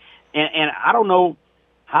said. And I don't know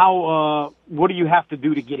how, what do you have to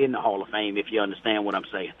do to get in the Hall of Fame, if you understand what I'm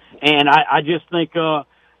saying? And I just think,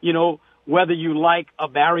 whether you like a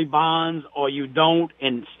Barry Bonds or you don't,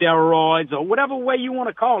 and steroids or whatever way you want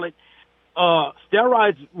to call it,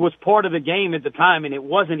 steroids was part of the game at the time, and it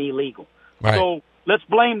wasn't illegal. Right. So let's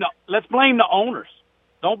blame the owners.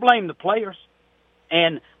 Don't blame the players.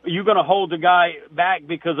 And you're going to hold the guy back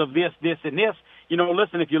because of this, and this.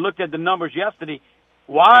 Listen, if you looked at the numbers yesterday,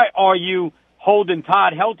 why are you holding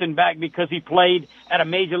Todd Helton back because he played at a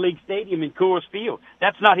major league stadium in Coors Field?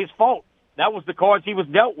 That's not his fault. That was the cards he was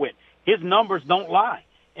dealt with. His numbers don't lie.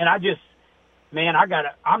 And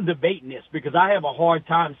I'm debating this because I have a hard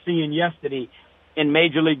time seeing yesterday in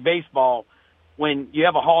Major League Baseball when you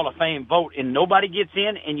have a Hall of Fame vote and nobody gets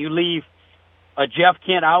in and you leave a Jeff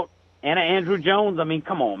Kent out and an Andrew Jones. I mean,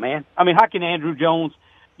 come on, man. I mean, how can Andrew Jones,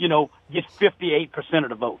 get 58% of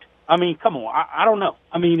the vote? I mean, come on. I don't know.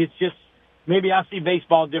 I mean, it's just maybe I see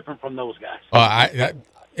baseball different from those guys.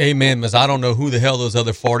 Amen, because I don't know who the hell those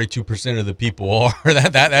other 42% of the people are.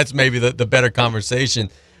 That's maybe the better conversation.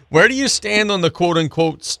 Where do you stand on the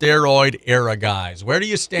quote-unquote steroid era guys? Where do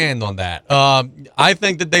you stand on that? I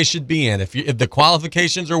think that they should be in. If the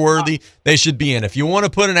qualifications are worthy, they should be in. If you want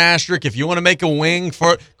to put an asterisk, if you want to make a wing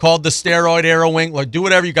called the steroid era wing, do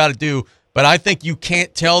whatever you got to do. But I think you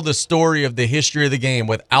can't tell the story of the history of the game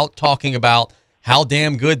without talking about how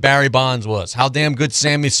damn good Barry Bonds was, how damn good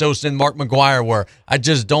Sammy Sosa and Mark McGwire were. I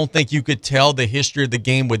just don't think you could tell the history of the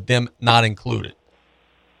game with them not included.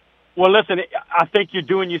 Well, listen, I think you're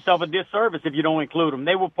doing yourself a disservice if you don't include them.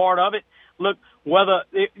 They were part of it. Look,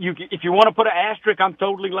 if you want to put an asterisk, I'm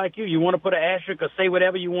totally like you. You want to put an asterisk or say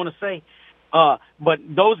whatever you want to say. But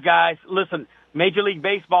those guys, listen, Major League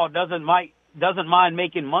Baseball doesn't mind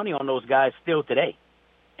making money on those guys still today.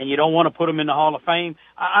 And you don't want to put them in the Hall of Fame.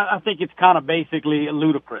 I think it's kind of basically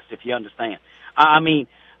ludicrous, if you understand. I mean,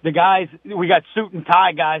 the guys, we got suit and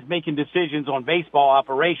tie guys making decisions on baseball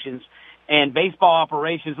operations. And baseball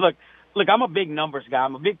operations, look, I'm a big numbers guy.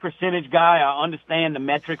 I'm a big percentage guy. I understand the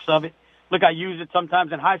metrics of it. Look, I use it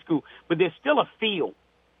sometimes in high school. But there's still a feel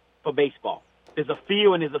for baseball. There's a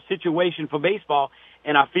feel and there's a situation for baseball.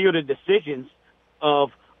 And I feel the decisions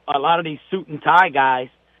of a lot of these suit and tie guys,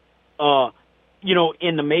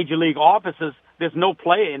 in the major league offices, there's no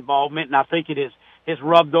player involvement. And I think it's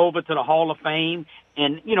rubbed over to the Hall of Fame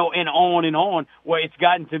and on, where it's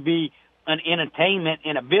gotten to be an entertainment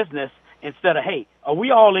and a business instead of, hey, are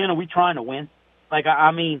we all in? Are we trying to win? Like,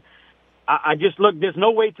 I just look, there's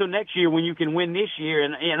no way till next year when you can win this year.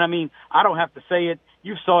 And I mean, I don't have to say it.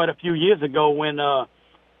 You saw it a few years ago when,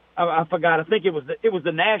 I forgot, I think it was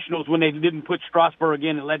the Nationals when they didn't put Strasburg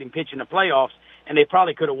in and let him pitch in the playoffs, and they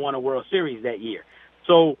probably could have won a World Series that year.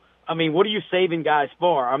 So, I mean, what are you saving guys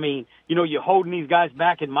for? I mean, you're holding these guys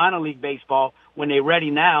back in minor league baseball when they're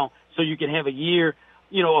ready now so you can have a year,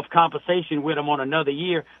 of compensation with them on another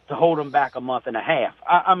year to hold them back a month and a half.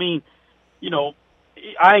 I mean,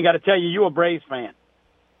 I ain't got to tell you, you're a Braves fan.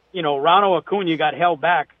 Ronald Acuna got held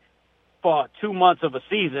back for 2 months of a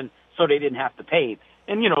season so they didn't have to pay him.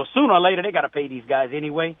 And, sooner or later they got to pay these guys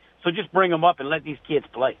anyway. So just bring them up and let these kids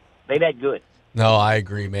play. They that good. No, I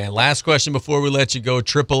agree, man. Last question before we let you go.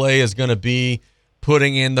 AAA is going to be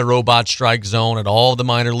putting in the robot strike zone at all the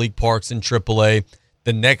minor league parks in AAA.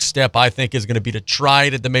 The next step, I think, is going to be to try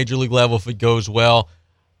it at the major league level if it goes well.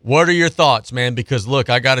 What are your thoughts, man? Because, look,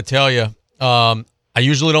 I got to tell you, I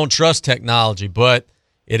usually don't trust technology, but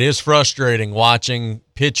it is frustrating watching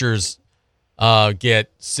pitchers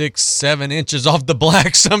get 6-7 inches off the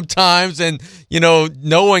black sometimes and,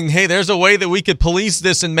 knowing, hey, there's a way that we could police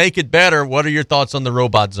this and make it better. What are your thoughts on the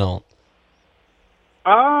robot zone?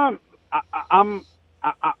 I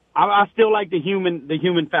still like the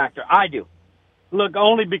human factor. I do. Look,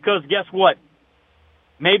 only because guess what?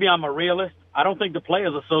 maybe I'm a realist. I don't think the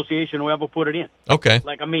Players Association will ever put it in. Okay.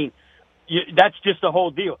 Like, I mean, that's just the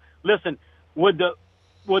whole deal. Listen, would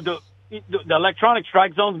the electronic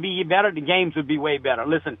strike zones be better? The games would be way better.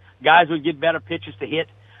 Listen, guys would get better pitches to hit.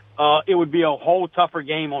 It would be a whole tougher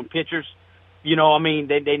game on pitchers. You know, I mean,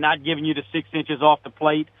 they're not giving you the 6 inches off the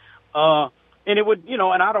plate. And it would, you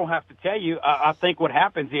know, and I don't have to tell you, I think what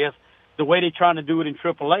happens is the way they're trying to do it in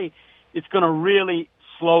AAA, it's going to really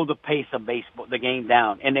slow the pace of baseball, the game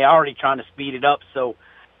down. And they're already trying to speed it up. So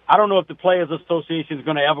I don't know if the Players Association is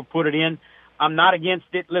going to ever put it in. I'm not against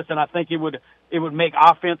it. Listen, I think it would make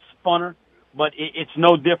offense funner, but it's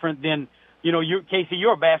no different than, you know, Casey,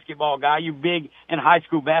 you're a basketball guy. You're big in high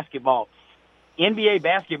school basketball. NBA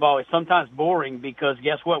basketball is sometimes boring because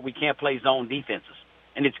guess what? We can't play zone defenses,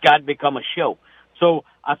 and it's got to become a show. So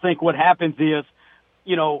I think what happens is,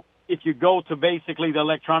 you know, if you go to basically the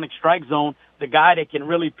electronic strike zone, the guy that can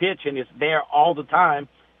really pitch and is there all the time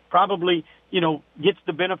probably, you know, gets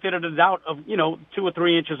the benefit of the doubt of, you know, 2 or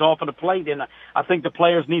 3 inches off of the plate. And I think the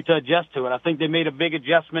players need to adjust to it. I think they made a big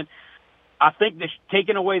adjustment. I think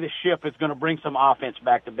taking away the shift is going to bring some offense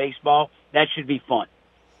back to baseball. That should be fun.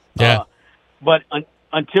 Yeah. But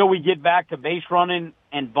until we get back to base running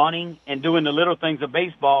and bunting and doing the little things of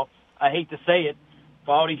baseball, I hate to say it,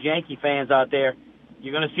 for all these Yankee fans out there,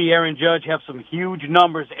 you're going to see Aaron Judge have some huge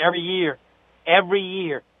numbers every year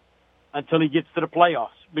until he gets to the playoffs.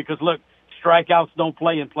 Because, look, strikeouts don't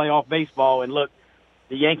play in playoff baseball. And, look,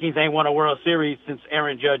 the Yankees ain't won a World Series since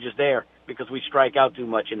Aaron Judge is there because we strike out too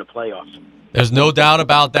much in the playoffs. There's no doubt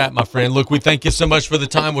about that, my friend. Look, we thank you so much for the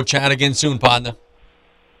time. We'll chat again soon, partner.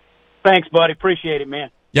 Thanks, buddy. Appreciate it, man.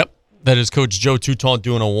 Yep. That is Coach Joe Teuton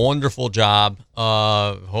doing a wonderful job.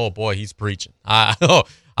 Oh, boy, he's preaching. I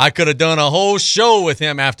could have done a whole show with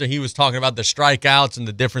him after he was talking about the strikeouts and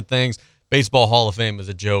the different things. Baseball Hall of Fame is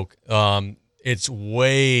a joke. It's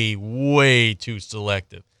way, way too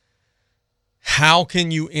selective. How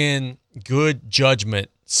can you, in good judgment,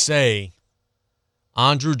 say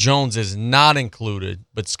Andrew Jones is not included,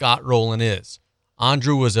 but Scott Rowland is?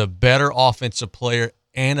 Andrew was a better offensive player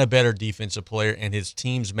and a better defensive player, and his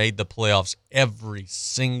teams made the playoffs every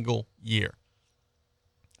single year.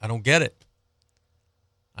 I don't get it.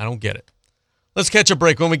 Let's catch a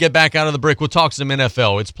break. When we get back out of the break, we'll talk some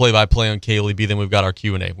NFL. It's play-by-play on KLEB. Then we've got our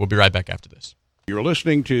Q&A. We'll be right back after this. You're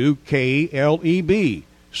listening to KLEB,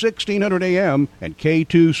 1600 AM and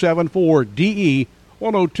K274DE,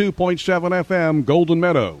 102.7 FM, Golden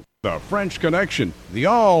Meadow. The French Connection, the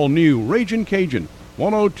all-new Ragin' Cajun,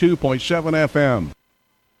 102.7 FM.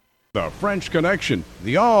 The French Connection,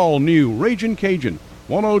 the all-new Ragin' Cajun,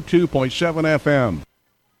 102.7 FM.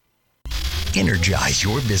 Energize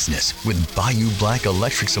your business with Bayou Black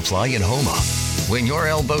Electric Supply in Houma. When you're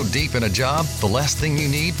elbow deep in a job, the last thing you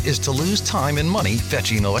need is to lose time and money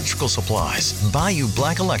fetching electrical supplies. Bayou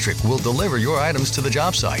Black Electric will deliver your items to the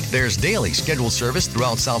job site. There's daily scheduled service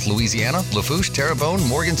throughout South Louisiana, Lafourche, Terrebonne,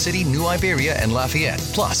 Morgan City, New Iberia, and Lafayette,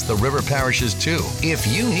 plus the river parishes too. If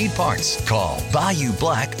you need parts, call Bayou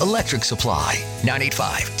Black Electric Supply,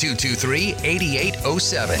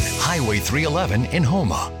 985-223-8807, Highway 311 in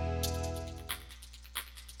Houma.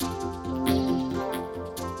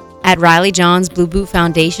 At Riley John's Blue Boot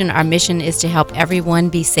Foundation, our mission is to help everyone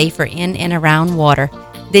be safer in and around water.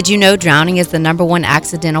 Did you know drowning is the #1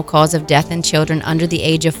 accidental cause of death in children under the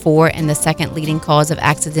age of 4 and the second leading cause of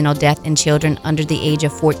accidental death in children under the age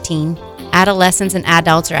of 14? Adolescents and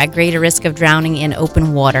adults are at greater risk of drowning in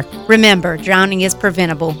open water. Remember, drowning is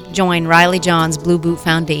preventable. Join Riley John's Blue Boot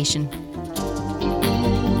Foundation.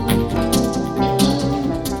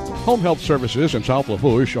 Home health services in South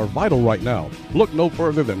Lafourche are vital right now. Look no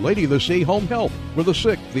further than Lady of the Sea Home Health. For the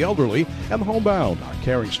sick, the elderly, and the homebound, our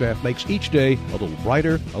caring staff makes each day a little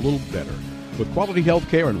brighter, a little better. With quality health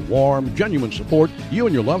care and warm, genuine support, you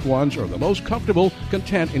and your loved ones are the most comfortable,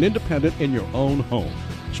 content, and independent in your own home.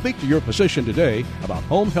 Speak to your physician today about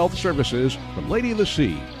home health services from Lady of the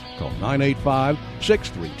Sea. Call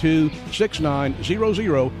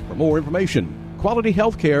 985-632-6900 for more information. Quality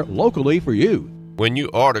health care locally for you. When you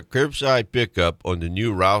order curbside pickup on the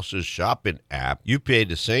new Rouse's shopping app, you pay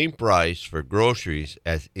the same price for groceries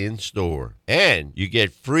as in-store. And you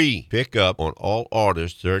get free pickup on all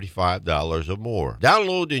orders $35 or more.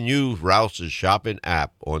 Download the new Rouse's shopping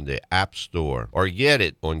app on the App Store or get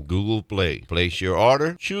it on Google Play. Place your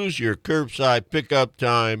order, choose your curbside pickup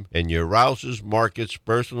time, and your Rouse's Markets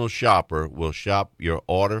personal shopper will shop your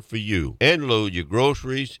order for you and load your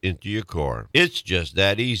groceries into your car. It's just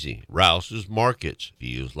that easy. Rouse's Market Markets.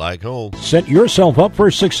 Feels like home. Set yourself up for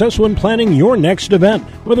success when planning your next event.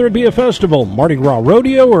 Whether it be a festival, Mardi Gras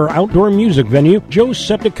rodeo, or outdoor music venue, Joe's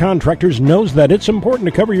Septic Contractors knows that it's important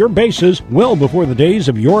to cover your bases well before the days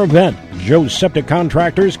of your event. Joe's Septic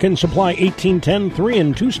Contractors can supply 1810 3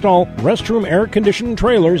 and 2 stall restroom air-conditioned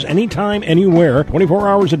trailers anytime, anywhere, 24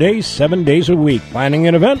 hours a day, 7 days a week. Planning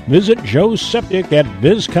an event? Visit Joe's Septic at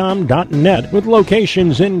bizcom.net with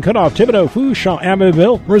locations in Cutoff, Thibodaux, Fooshaw,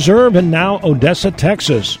 Abbeville, Reserve, and now Odessa,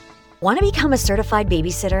 Texas. Want to become a certified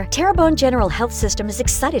babysitter? Terrebonne General Health System is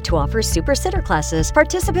excited to offer Super Sitter classes.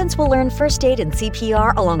 Participants will learn first aid and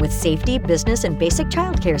CPR along with safety, business, and basic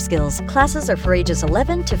childcare skills. Classes are for ages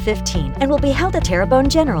 11 to 15 and will be held at Terrebonne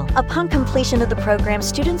General. Upon completion of the program,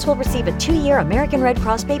 students will receive a 2-year American Red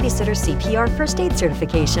Cross Babysitter CPR first aid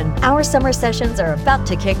certification. Our summer sessions are about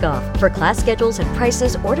to kick off. For class schedules and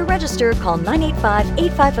prices or to register, call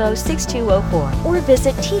 985-850-6204 or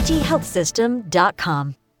visit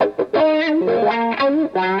tghealthsystem.com.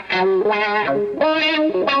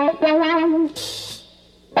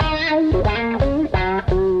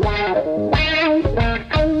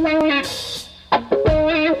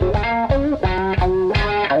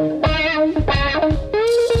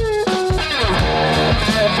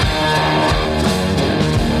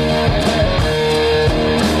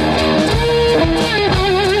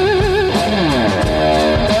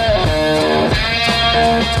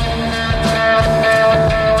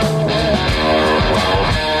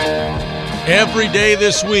 Every day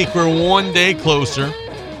this week, we're one day closer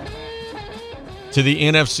to the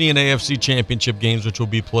NFC and AFC championship games, which will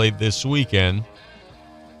be played this weekend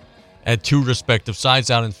at 2 respective sites,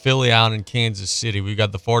 out in Philly, out in Kansas City. We've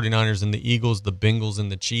got the 49ers and the Eagles, the Bengals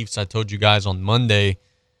and the Chiefs. I told you guys on Monday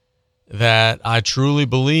that I truly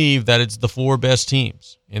believe that it's the 4 best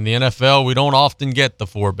teams. In the NFL, we don't often get the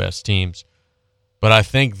 4 best teams, but I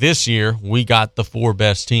think this year we got the 4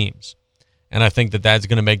 best teams. And I think that that's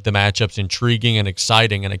going to make the matchups intriguing and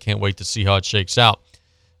exciting, and I can't wait to see how it shakes out.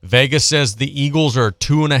 Vegas says the Eagles are a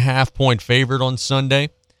 2.5-point favorite on Sunday.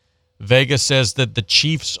 Vegas says that the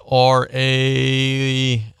Chiefs are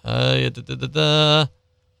a... Oh,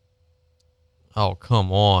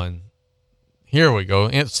 come on. Here we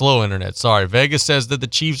go. Slow internet. Sorry. Vegas says that the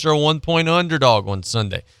Chiefs are a 1-point underdog on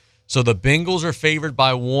Sunday. So the Bengals are favored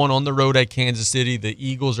by 1 on the road at Kansas City. The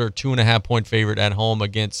Eagles are a 2.5-point favorite at home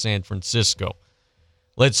against San Francisco.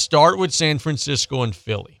 Let's start with San Francisco and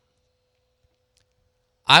Philly.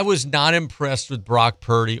 I was not impressed with Brock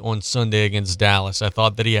Purdy on Sunday against Dallas. I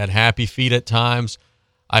thought that he had happy feet at times.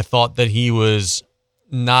 I thought that he was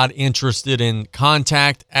not interested in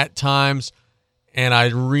contact at times. And I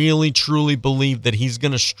really, truly believe that he's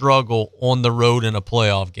going to struggle on the road in a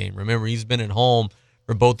playoff game. Remember, he's been at home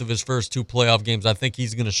for both of his first 2 playoff games. I think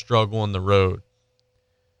he's going to struggle on the road.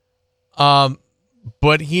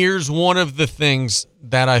 But here's one of the things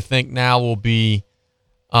that I think now will be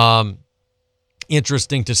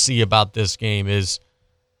interesting to see about this game is,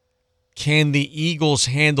 can the Eagles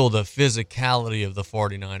handle the physicality of the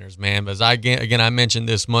 49ers, man? Because I mentioned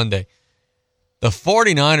this Monday. The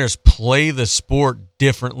 49ers play the sport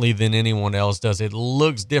differently than anyone else does. It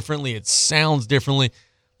looks differently. It sounds differently.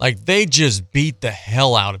 Like, they just beat the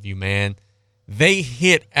hell out of you, man. They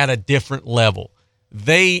hit at a different level.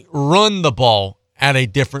 They run the ball at a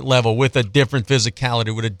different level with a different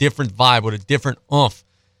physicality, with a different vibe, with a different oomph.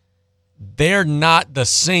 They're not the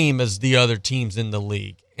same as the other teams in the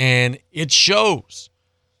league, and it shows.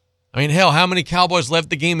 I mean, hell, how many Cowboys left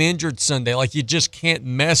the game injured Sunday? Like, you just can't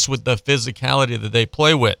mess with the physicality that they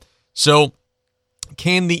play with. So,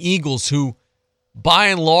 can the Eagles, who by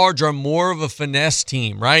and large are more of a finesse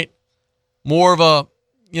team, right? More of a,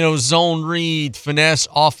 zone read, finesse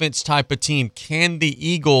offense type of team. Can the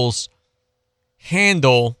Eagles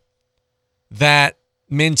handle that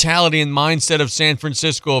mentality and mindset of San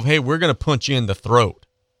Francisco of, hey, we're going to punch you in the throat?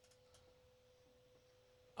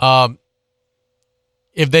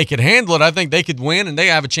 If they could handle it, I think they could win and they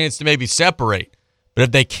have a chance to maybe separate. But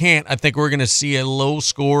if they can't, I think we're going to see a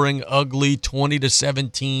low-scoring, ugly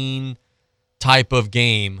 20-17 type of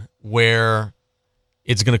game where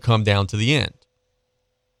it's going to come down to the end.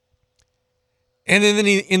 And then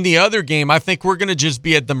in the other game, I think we're going to just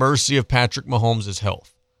be at the mercy of Patrick Mahomes'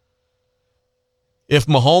 health. If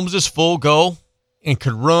Mahomes is full go and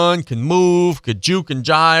could run, could move, could juke and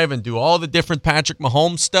jive and do all the different Patrick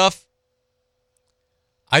Mahomes stuff,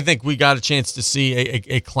 I think we got a chance to see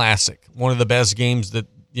a classic, one of the best games that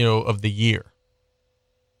of the year.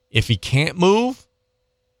 If he can't move,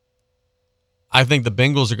 I think the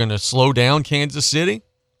Bengals are going to slow down Kansas City.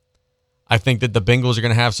 I think that the Bengals are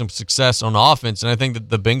going to have some success on offense, and I think that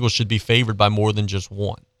the Bengals should be favored by more than just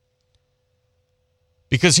 1.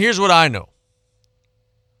 Because here's what I know.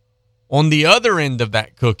 On the other end of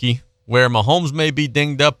that cookie, where Mahomes may be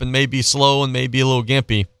dinged up and may be slow and may be a little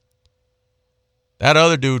gimpy, that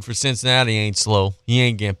other dude for Cincinnati ain't slow. He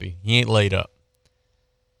ain't gimpy. He ain't laid up.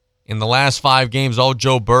 In the last 5 games, all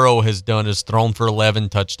Joe Burrow has done is thrown for 11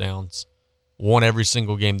 touchdowns. Won every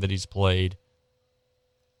single game that he's played.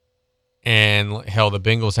 And, hell, the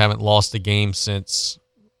Bengals haven't lost a game since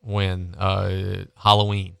when?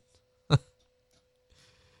 Halloween.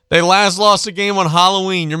 They last lost a game on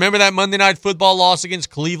Halloween. You remember that Monday Night Football loss against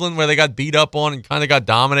Cleveland where they got beat up on and kind of got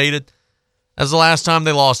dominated? That's the last time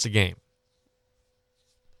they lost a game.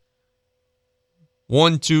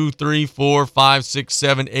 1, 2, 3, 4, 5, 6,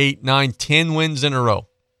 7, 8, 9, 10 wins in a row.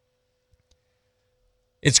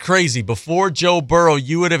 It's crazy. Before Joe Burrow,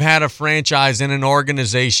 you would have had a franchise in an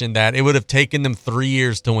organization that it would have taken them 3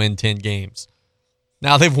 years to win 10 games.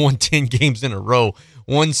 Now they've won 10 games in a row,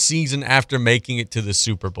 one season after making it to the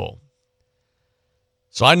Super Bowl.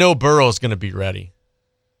 So I know Burrow is going to be ready.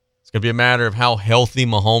 It's going to be a matter of how healthy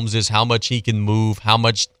Mahomes is, how much he can move, how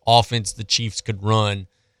much offense the Chiefs could run,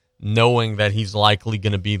 knowing that he's likely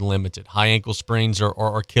going to be limited. High ankle sprains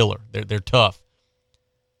are killer. They're tough.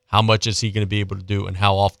 How much is he going to be able to do, and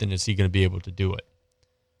how often is he going to be able to do it?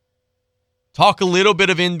 Talk a little bit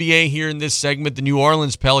of NBA here in this segment. The New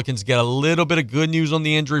Orleans Pelicans get a little bit of good news on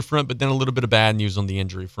the injury front, but then a little bit of bad news on the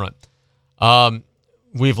injury front.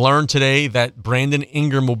 We've learned today that Brandon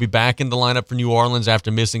Ingram will be back in the lineup for New Orleans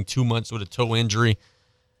after missing 2 months with a toe injury.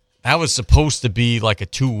 That was supposed to be like a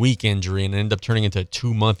 2-week injury and ended up turning into a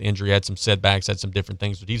 2-month injury. Had some setbacks, had some different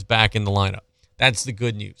things, but he's back in the lineup. That's the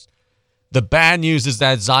good news. The bad news is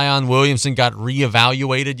that Zion Williamson got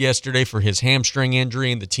reevaluated yesterday for his hamstring injury,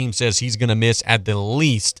 and the team says he's going to miss at the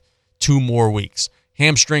least 2 more weeks.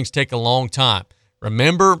 Hamstrings take a long time.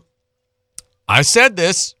 Remember, I said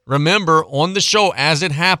this. Remember, on the show as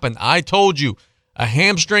it happened, I told you a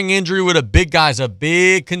hamstring injury with a big guy is a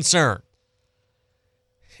big concern.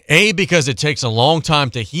 A, because it takes a long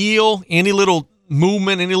time to heal. Any little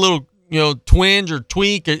movement, any little twinge or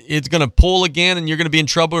tweak, it's going to pull again, and you're going to be in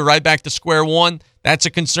trouble right back to square one. That's a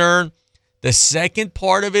concern. The second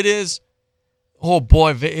part of it is, oh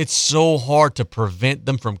boy, it's so hard to prevent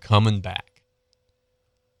them from coming back.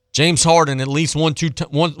 James Harden, at least once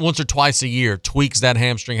or twice a year, tweaks that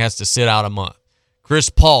hamstring, has to sit out a month. Chris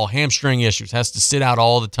Paul, hamstring issues, has to sit out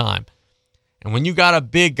all the time. And when you got a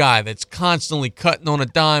big guy that's constantly cutting on a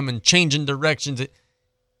dime and changing directions,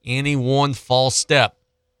 any one false step,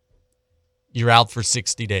 you're out for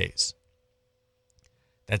 60 days.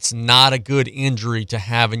 That's not a good injury to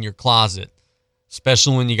have in your closet,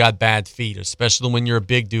 especially when you got bad feet, especially when you're a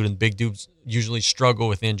big dude, and big dudes usually struggle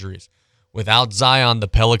with injuries. Without Zion, the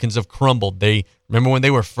Pelicans have crumbled. Remember when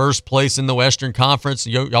they were first place in the Western Conference?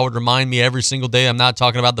 Y'all would remind me every single day I'm not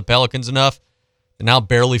talking about the Pelicans enough. They're now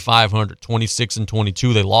barely 500,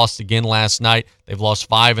 26-22. They lost again last night. They've lost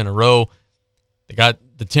 5 in a row. They got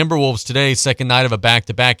the Timberwolves today, second night of a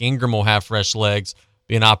back-to-back. Ingram will have fresh legs,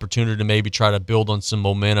 be an opportunity to maybe try to build on some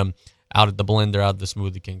momentum out at the blender, out of the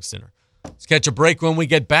Smoothie King Center. Let's catch a break. When we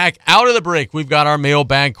get back out of the break, we've got our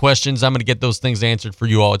mailbag questions. I'm going to get those things answered for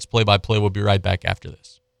you all. It's play-by-play. We'll be right back after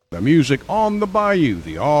this. The music on the Bayou,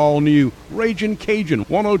 the all-new Ragin' Cajun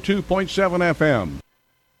 102.7 FM.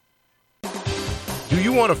 Do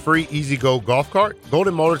you want a free easy-go golf cart?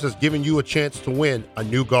 Golden Motors has given you a chance to win a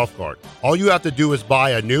new golf cart. All you have to do is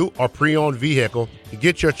buy a new or pre-owned vehicle to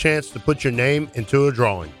get your chance to put your name into a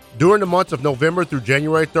drawing. During the months of November through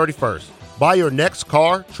January 31st, buy your next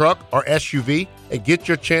car, truck, or SUV and get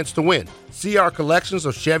your chance to win. See our collections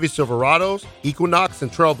of Chevy Silverados, Equinox,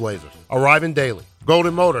 and Trailblazers arriving daily.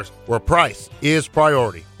 Golden Motors, where price is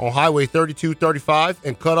priority. On Highway 3235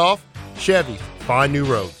 and Cutoff, Chevy, find new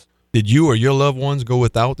roads. Did you or your loved ones go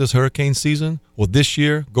without this hurricane season? Well, this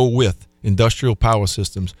year, go with Industrial Power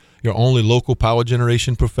Systems, your only local power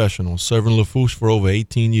generation professional, serving Lafourche for over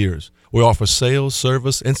 18 years. We offer sales,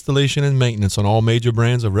 service, installation, and maintenance on all major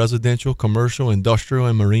brands of residential, commercial, industrial,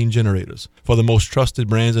 and marine generators for the most trusted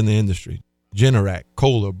brands in the industry. Generac,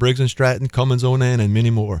 Kohler, Briggs & Stratton, Cummins Onan, and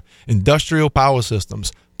many more. Industrial Power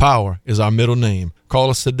Systems. Power is our middle name. Call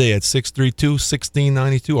us today at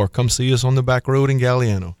 632-1692 or come see us on the back road in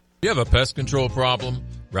Galliano. You have a pest control problem?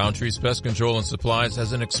 Roundtree's Pest Control and Supplies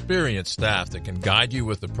has an experienced staff that can guide you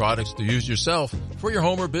with the products to use yourself for your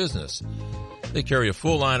home or business. They carry a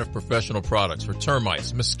full line of professional products for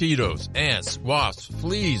termites, mosquitoes, ants, wasps,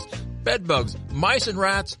 fleas, bed bugs, mice and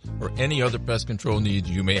rats, or any other pest control needs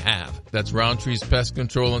you may have. That's Roundtree's Pest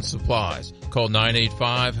Control and Supplies. Call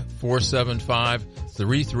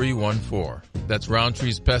 985-475-3314. That's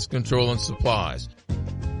Roundtree's Pest Control and Supplies.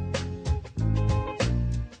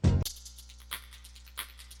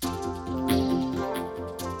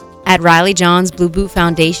 At Riley Johns Blue Boot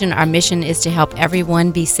Foundation, our mission is to help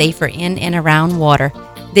everyone be safer in and around water.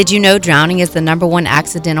 Did you know drowning is the #1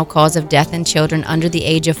 accidental cause of death in children under the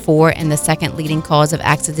age of 4 and the second leading cause of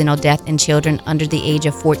accidental death in children under the age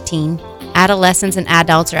of 14? Adolescents and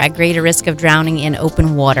adults are at greater risk of drowning in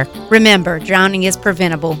open water. Remember, drowning is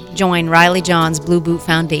preventable. Join Riley Johns Blue Boot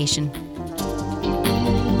Foundation.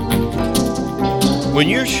 When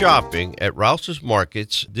you're shopping at Rouse's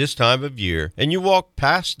Markets this time of year and you walk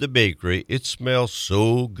past the bakery, it smells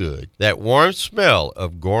so good. That warm smell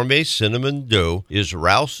of gourmet cinnamon dough is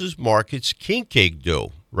Rouse's Markets king cake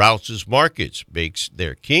dough. Rouse's Markets bakes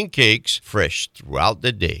their king cakes fresh throughout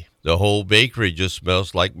the day. The whole bakery just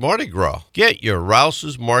smells like Mardi Gras. Get your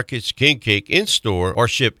Rouse's Markets king cake in-store or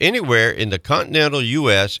ship anywhere in the continental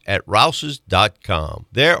U.S. at rouses.com.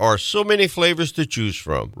 There are so many flavors to choose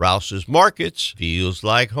from. Rouse's Markets feels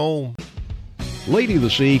like home. Lady of the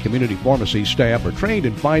Sea Community Pharmacy staff are trained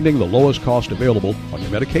in finding the lowest cost available on your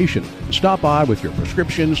medication. Stop by with your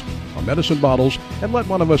prescriptions or medicine bottles and let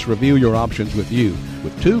one of us review your options with you.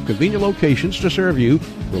 With 2 convenient locations to serve you,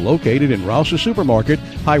 we're located in Rouse's Supermarket,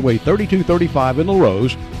 Highway 3235 in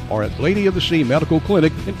LaRose, or at Lady of the Sea Medical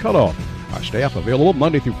Clinic in Cutoff. Our staff available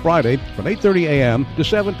Monday through Friday from 8:30 a.m. to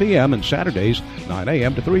 7 p.m. and Saturdays 9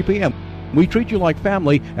 a.m. to 3 p.m. We treat you like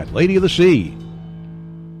family at Lady of the Sea.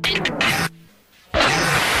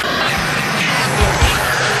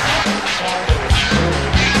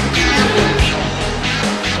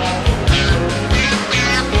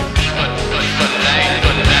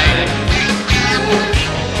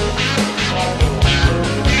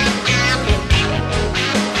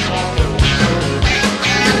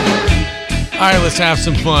 All right, let's have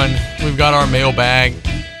some fun. We've got our mailbag.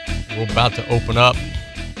 We're about to open up.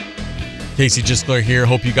 Casey Gisler here.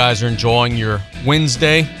 Hope you guys are enjoying your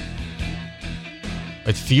Wednesday.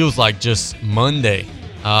 It feels like just Monday.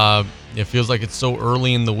 It feels like it's so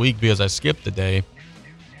early in the week because I skipped the day.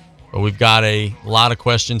 But we've got a lot of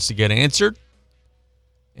questions to get answered.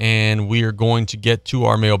 And we are going to get to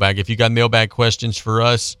our mailbag. If you got mailbag questions for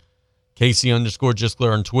us,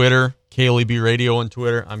 Casey_Gisler on Twitter, KLEB Radio on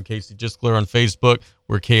Twitter. I'm Casey Gisler on Facebook.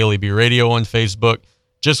 We're KLEB Radio on Facebook.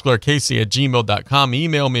 GislerCasey@gmail.com.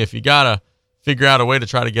 Email me if you got to figure out a way to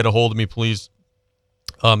try to get a hold of me. Please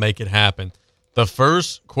make it happen. The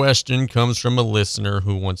first question comes from a listener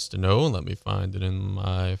who wants to know. Let me find it in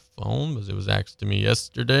my phone because it was asked to me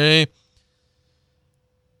yesterday.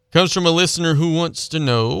 Comes from a listener who wants to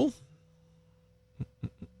know.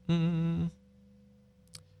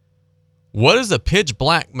 What is a pitch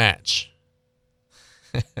black match?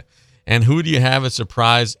 And who do you have as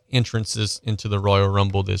surprise entrances into the Royal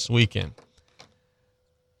Rumble this weekend?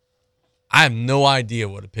 I have no idea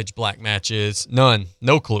what a pitch black match is. None.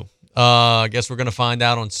 No clue. I guess we're going to find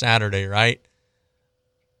out on Saturday, right?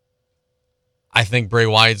 I think Bray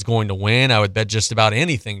Wyatt's going to win. I would bet just about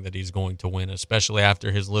anything that he's going to win, especially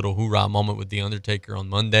after his little hoorah moment with The Undertaker on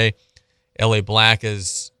Monday. LA Black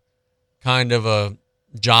is kind of a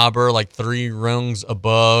jobber, like 3 rungs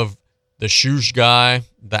above the Shush guy,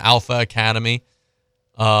 the Alpha Academy.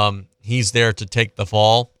 He's there to take the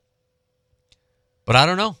fall. But I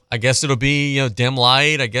don't know. I guess it'll be, dim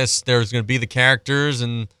light. I guess there's going to be the characters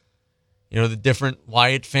and, the different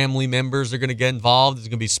Wyatt family members are going to get involved. It's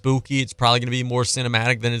going to be spooky. It's probably going to be more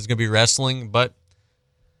cinematic than it's going to be wrestling. But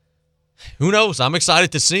who knows? I'm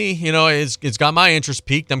excited to see. It's got my interest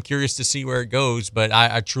peaked. I'm curious to see where it goes, but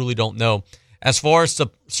I truly don't know. As far as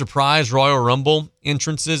surprise Royal Rumble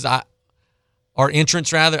entrances, I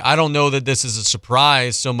don't know that this is a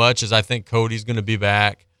surprise so much as I think Cody's going to be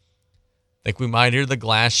back. I think we might hear the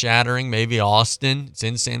glass shattering, maybe Austin. It's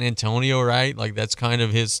in San Antonio, right? Like that's kind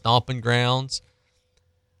of his stomping grounds.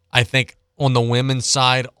 I think on the women's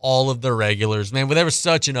side, all of the regulars, man, there was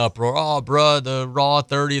such an uproar. Oh, bruh, the Raw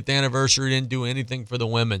 30th anniversary didn't do anything for the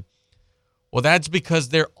women. Well, that's because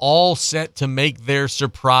they're all set to make their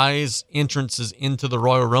surprise entrances into the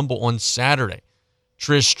Royal Rumble on Saturday.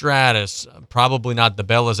 Trish Stratus, probably not the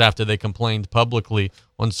Bellas after they complained publicly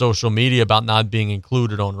on social media about not being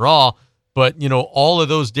included on Raw. But, all of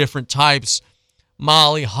those different types,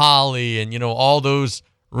 Molly Holly and, all those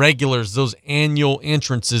regulars, those annual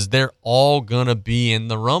entrances, they're all going to be in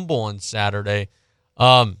the Rumble on Saturday.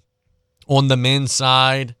 On the men's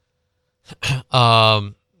side,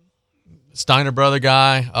 Steiner brother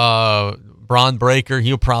guy, Braun Breaker,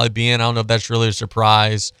 he'll probably be in. I don't know if that's really a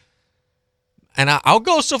surprise. And I'll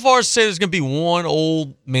go so far as to say there's going to be one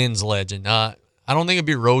old men's legend. I don't think it'll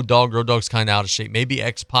be Road Dogg. Road Dogg's kind of out of shape. Maybe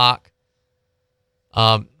X-Pac.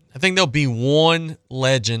 I think there'll be one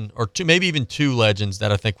legend or two, maybe even 2 legends that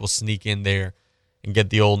I think will sneak in there and get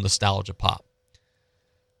the old nostalgia pop.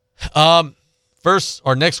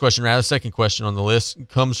 Next question, rather, second question on the list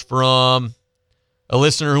comes from a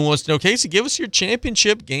listener who wants to know, Casey, give us your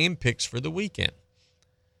championship game picks for the weekend.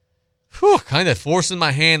 Kind of forcing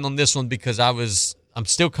my hand on this one because I'm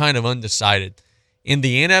still kind of undecided. In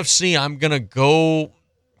the NFC, I'm going to go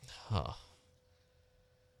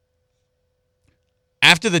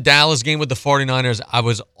after the Dallas game with the 49ers, I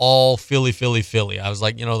was all Philly. I was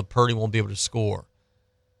like, the Purdy won't be able to score.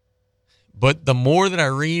 But the more that I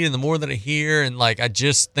read and the more that I hear, and I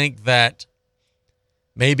just think that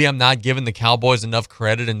maybe I'm not giving the Cowboys enough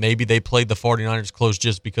credit, and maybe they played the 49ers close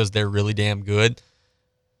just because they're really damn good.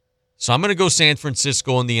 So I'm going to go San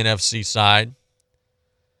Francisco on the NFC side.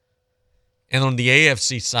 And on the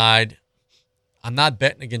AFC side, I'm not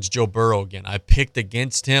betting against Joe Burrow again. I picked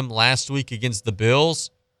against him last week against the Bills.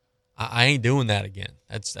 I ain't doing that again.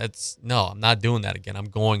 No, I'm not doing that again. I'm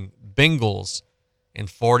going Bengals and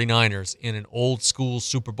 49ers in an old school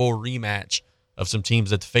Super Bowl rematch of some teams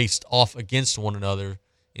that faced off against one another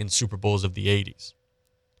in Super Bowls of the 80s.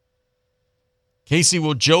 Casey,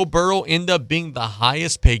 will Joe Burrow end up being the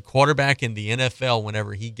highest paid quarterback in the NFL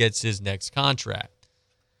whenever he gets his next contract?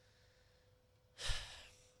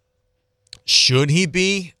 Should he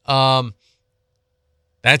be?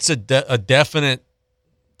 That's a definite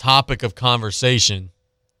topic of conversation.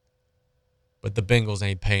 But the Bengals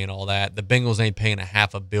ain't paying all that. The Bengals ain't paying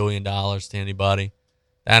 $500 million to anybody.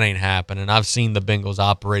 That ain't happening. I've seen the Bengals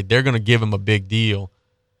operate. They're going to give him a big deal.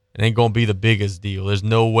 It ain't going to be the biggest deal. There's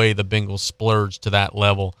no way the Bengals splurge to that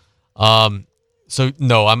level. So,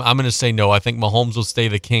 no, I'm going to say no. I think Mahomes will stay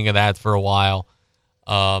the king of that for a while.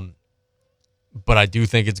 But I do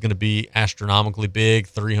think it's going to be astronomically big,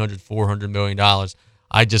 $300, $400 million.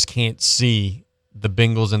 I just can't see the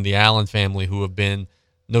Bengals and the Allen family, who have been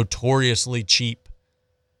notoriously cheap,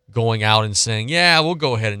 going out and saying, yeah, we'll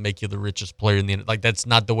go ahead and make you the richest player in the NFL. That's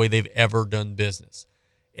not the way they've ever done business.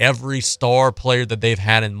 Every star player that they've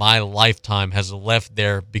had in my lifetime has left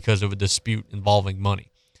there because of a dispute involving money.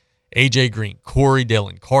 A.J. Green, Corey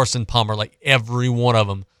Dillon, Carson Palmer, every one of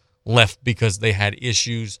them left because they had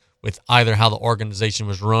issues with either how the organization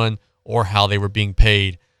was run or how they were being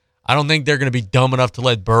paid. I don't think they're going to be dumb enough to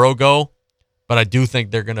let Burrow go, but I do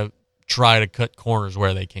think they're going to try to cut corners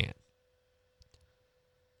where they can.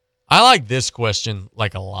 I like this question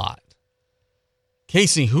a lot.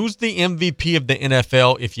 Casey, who's the MVP of the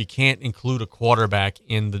NFL if you can't include a quarterback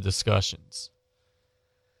in the discussions?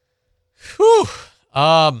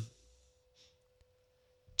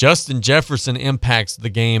 Justin Jefferson impacts the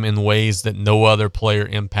game in ways that no other player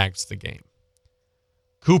impacts the game.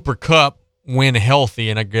 Cooper Kupp, when healthy,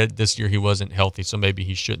 and I get this year he wasn't healthy, so maybe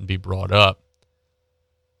he shouldn't be brought up.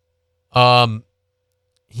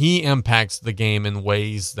 He impacts the game in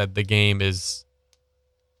ways that the game is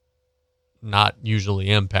not usually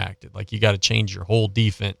impacted. You got to change your whole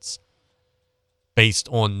defense based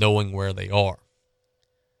on knowing where they are.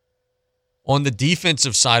 On the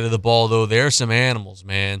defensive side of the ball, though, there are some animals,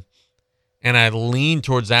 man. And I lean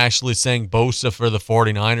towards actually saying Bosa for the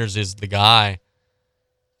 49ers is the guy.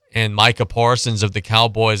 And Micah Parsons of the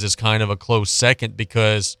Cowboys is kind of a close second,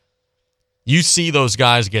 because you see those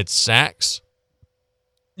guys get sacks.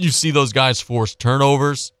 You see those guys force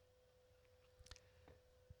turnovers.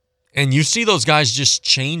 And you see those guys just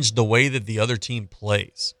change the way that the other team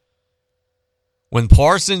plays. When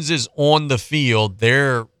Parsons is on the field,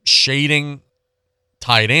 they're shading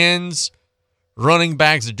tight ends, running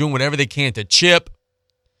backs are doing whatever they can to chip.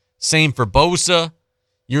 Same for Bosa.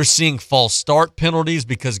 You're seeing false start penalties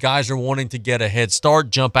because guys are wanting to get a head start,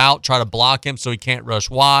 jump out, try to block him so he can't rush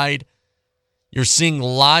wide. You're seeing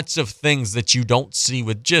lots of things that you don't see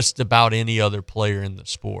with just about any other player in the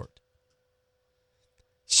sport.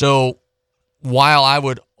 So while I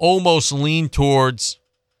would almost lean towards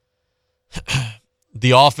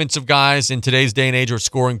the offensive guys in today's day and age where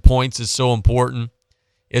scoring points is so important,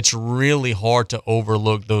 it's really hard to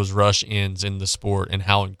overlook those rush ends in the sport and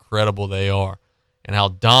how incredible they are and how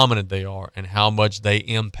dominant they are and how much they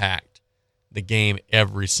impact the game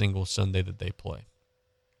every single Sunday that they play.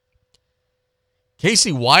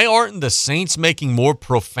 Casey, why aren't the Saints making more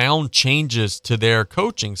profound changes to their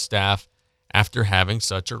coaching staff after having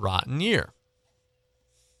such a rotten year?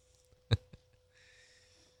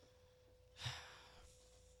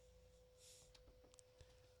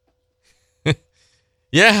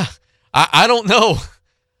 Yeah, I don't know.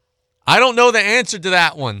 I don't know the answer to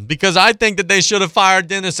that one, because I think that they should have fired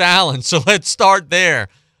Dennis Allen. So let's start there.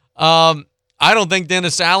 I don't think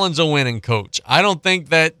Dennis Allen's a winning coach. I don't think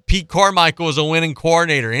that Pete Carmichael is a winning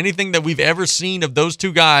coordinator. Anything that we've ever seen of those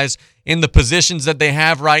two guys in the positions that they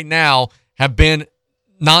have right now have been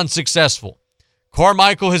non-successful.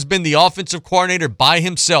 Carmichael has been the offensive coordinator by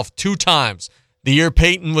himself 2 times. The year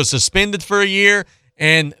Peyton was suspended for a year,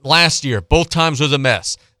 and last year, both times was a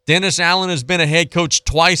mess. Dennis Allen has been a head coach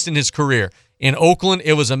twice in his career. In Oakland,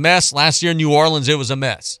 it was a mess. Last year in New Orleans, it was a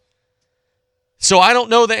mess. So I don't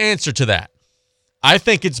know the answer to that. I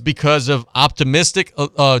think it's because of optimistic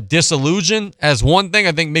disillusion as one thing.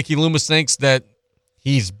 I think Mickey Loomis thinks that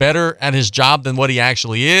he's better at his job than what he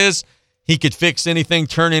actually is. He could fix anything,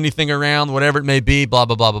 turn anything around, whatever it may be, blah,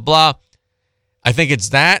 blah, blah, blah, blah. I think it's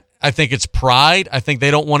that. I think it's pride. I think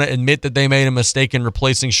they don't want to admit that they made a mistake in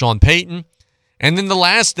replacing Sean Payton. And then the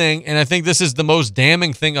last thing, and I think this is the most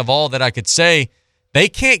damning thing of all that I could say, they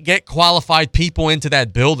can't get qualified people into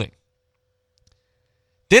that building.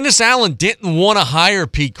 Dennis Allen didn't want to hire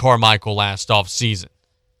Pete Carmichael last offseason.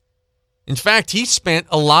 In fact, he spent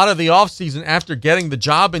a lot of the offseason after getting the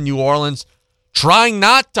job in New Orleans trying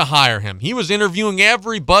not to hire him. He was interviewing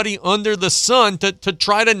everybody under the sun to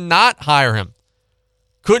try to not hire him.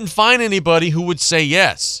 Couldn't find anybody who would say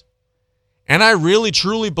yes. And I really,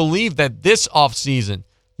 truly believe that this offseason,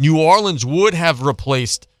 New Orleans would have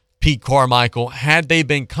replaced Pete Carmichael had they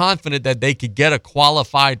been confident that they could get a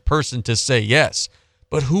qualified person to say yes.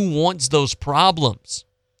 But who wants those problems?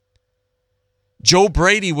 Joe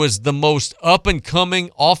Brady was the most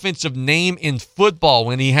up-and-coming offensive name in football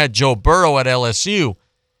when he had Joe Burrow at LSU.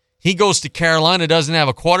 He goes to Carolina, doesn't have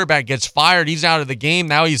a quarterback, gets fired. He's out of the game.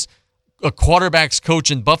 Now he's a quarterback's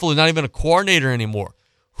coach in Buffalo, not even a coordinator anymore.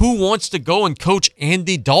 Who wants to go and coach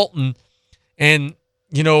Andy Dalton and,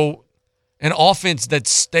 an offense that's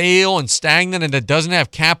stale and stagnant and that doesn't have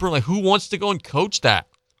cap room? Like, who wants to go and coach that?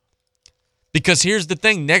 Because here's the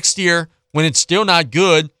thing. Next year, when it's still not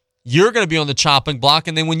good, you're going to be on the chopping block.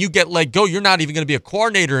 And then when you get let go, you're not even going to be a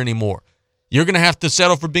coordinator anymore. You're going to have to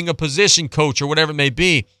settle for being a position coach or whatever it may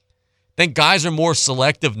be. I think guys are more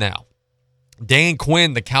selective now. Dan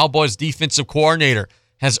Quinn, the Cowboys defensive coordinator,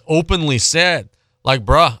 has openly said, like,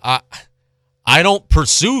 bruh, I don't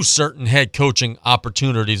pursue certain head coaching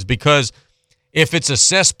opportunities because if it's a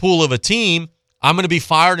cesspool of a team, I'm going to be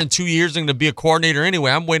fired in 2 years. I'm going to be a coordinator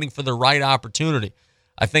anyway. I'm waiting for the right opportunity.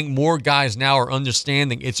 I think more guys now are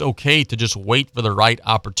understanding it's okay to just wait for the right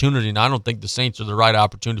opportunity, and I don't think the Saints are the right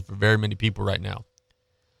opportunity for very many people right now.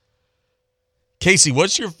 Casey,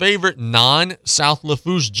 what's your favorite non-South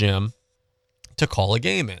Lafourche gym to call a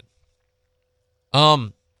game in?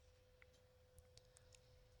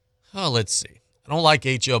 Let's see. I don't like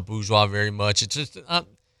H.L. Bourgeois very much. It's just,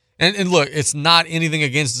 and look, it's not anything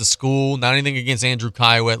against the school, not anything against Andrew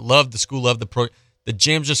Kiowa. Love the school, love the program. The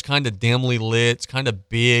gym's just kind of dimly lit. It's kind of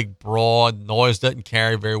big, broad. Noise doesn't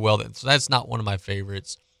carry very well. So that's not one of my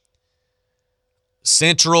favorites.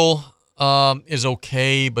 Central is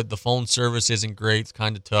okay, but the phone service isn't great. It's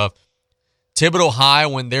kind of tough. Thibodeau High,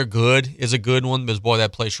 when they're good, is a good one because, boy,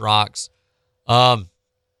 that place rocks.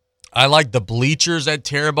 I like the bleachers at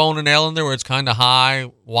Terrebonne and Ellender where it's kind of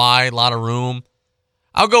high, wide, a lot of room.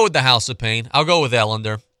 I'll go with the House of Pain. I'll go with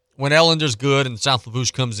Ellender. When Ellender's good and South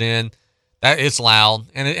Lafourche comes in, that it's loud,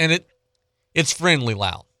 and it's friendly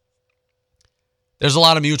loud. There's a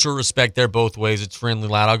lot of mutual respect there both ways. It's friendly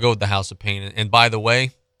loud. I'll go with the House of Pain. And by the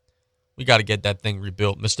way, we got to get that thing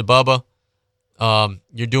rebuilt. Mr. Bubba,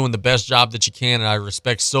 you're doing the best job that you can, and I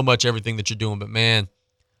respect so much everything that you're doing. But, man,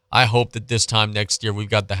 I hope that this time next year we've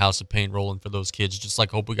got the House of Pain rolling for those kids, just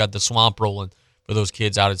like I hope we got the Swamp rolling for those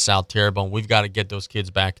kids out at South Terrebonne. We've got to get those kids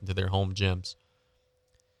back into their home gyms.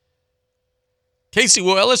 Casey,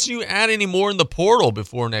 will LSU add any more in the portal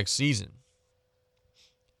before next season?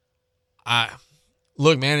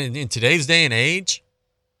 Look, man, in today's day and age,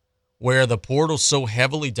 where the portal so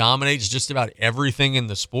heavily dominates just about everything in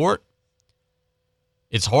the sport,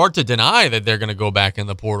 it's hard to deny that they're going to go back in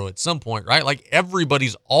the portal at some point, right? Like,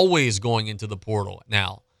 everybody's always going into the portal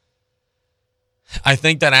now. I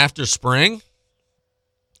think that after spring,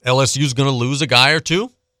 LSU's going to lose a guy or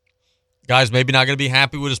two. Guys maybe not going to be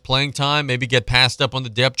happy with his playing time, maybe get passed up on the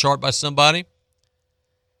depth chart by somebody.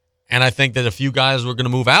 And I think that a few guys were going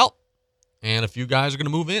to move out and a few guys are going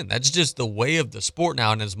to move in. That's just the way of the sport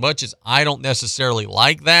now. And as much as I don't necessarily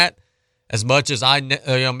like that, as much as I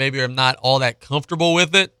maybe I'm not all that comfortable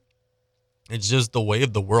with it, it's just the way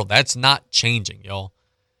of the world. That's not changing, y'all.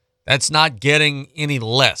 That's not getting any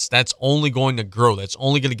less. That's only going to grow. That's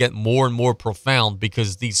only going to get more and more profound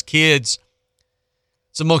because these kids,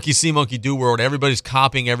 it's a monkey see, monkey do world. Everybody's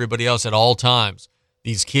copying everybody else at all times.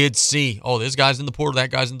 These kids see, oh, this guy's in the portal,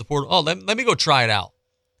 that guy's in the portal. Oh, let me go try it out.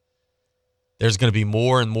 There's going to be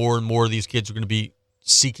more and more and more of these kids are going to be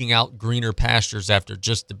seeking out greener pastures after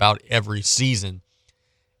just about every season.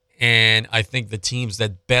 And I think the teams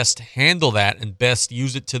that best handle that and best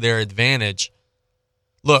use it to their advantage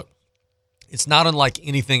Look, it's not unlike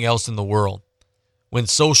anything else in the world. When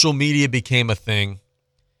social media became a thing,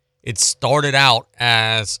 it started out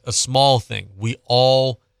as a small thing. We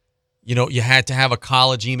all, you had to have a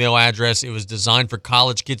college email address. It was designed for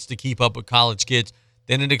college kids to keep up with college kids.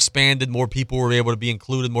 Then it expanded. More people were able to be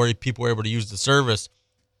included. More people were able to use the service.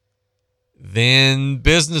 Then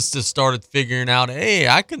businesses started figuring out, hey,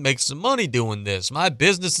 I can make some money doing this. My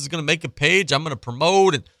business is going to make a page. I'm going to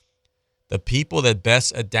promote. And the people that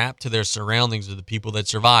best adapt to their surroundings are the people that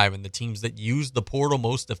survive. And the teams that use the portal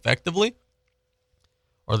most effectively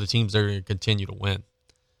are the teams that are going to continue to win.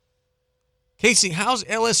 Casey, how's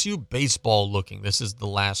LSU baseball looking? This is the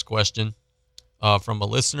last question from a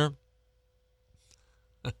listener.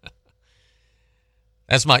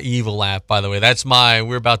 That's my evil laugh, by the way. That's my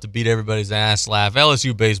we're about to beat everybody's ass laugh.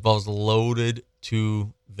 LSU baseball is loaded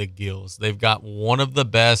to the gills. They've got one of the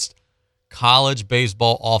best college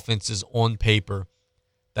baseball offenses on paper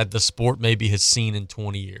that the sport maybe has seen in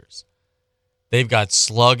 20 years. They've got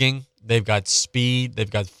slugging. They've got speed. They've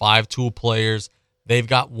got 5-tool players. They've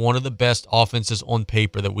got one of the best offenses on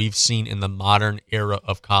paper that we've seen in the modern era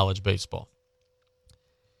of college baseball.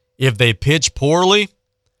 If they pitch poorly,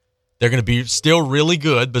 they're going to be still really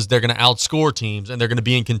good, but they're going to outscore teams, and they're going to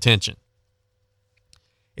be in contention.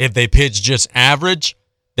 If they pitch just average,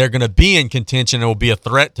 they're going to be in contention and will be a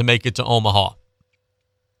threat to make it to Omaha.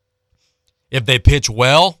 If they pitch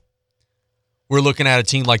well, we're looking at a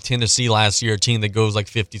team like Tennessee last year, a team that goes like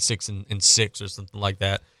 56-6 or something like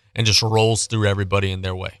that, and just rolls through everybody in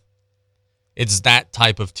their way. It's that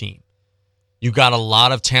type of team. You got a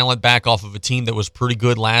lot of talent back off of a team that was pretty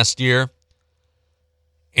good last year,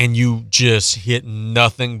 and you just hit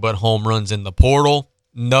nothing but home runs in the portal,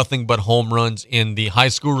 nothing but home runs in the high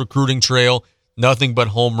school recruiting trail, nothing but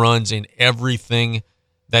home runs in everything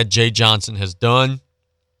that Jay Johnson has done.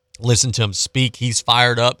 Listen to him speak. He's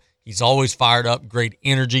fired up. He's always fired up. Great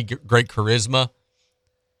energy, great charisma.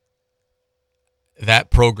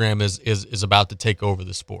 That program is about to take over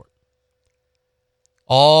the sport.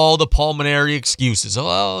 All the pulmonary excuses.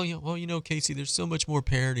 Casey, there's so much more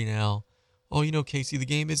parity now. Casey, the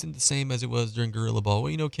game isn't the same as it was during Gorilla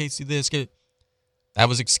Ball. Casey, that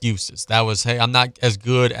was excuses. That was, hey, I'm not as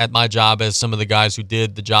good at my job as some of the guys who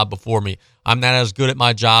did the job before me. I'm not as good at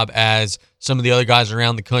my job as some of the other guys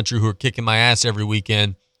around the country who are kicking my ass every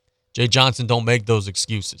weekend. Jay Johnson don't make those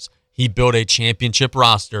excuses. He built a championship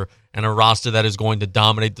roster and a roster that is going to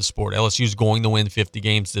dominate the sport. LSU is going to win 50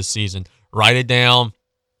 games this season. Write it down.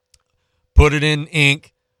 Put it in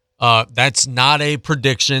ink. That's not a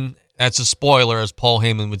prediction. That's a spoiler, as Paul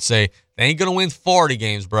Heyman would say. They ain't going to win 40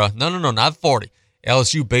 games, bro. No, not 40.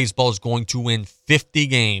 LSU baseball is going to win 50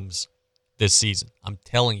 games this season. I'm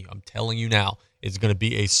telling you now, it's going to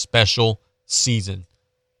be a special season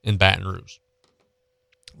in Baton Rouge.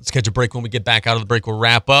 Let's catch a break. When we get back out of the break, we'll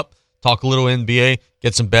wrap up, talk a little NBA,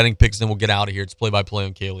 get some betting picks, then we'll get out of here. It's play-by-play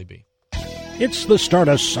on KLEB. It's the start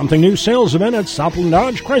of Something New sales event at Southland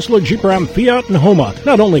Dodge, Chrysler, Jeep, Ram, Fiat, and Homa.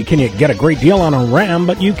 Not only can you get a great deal on a Ram,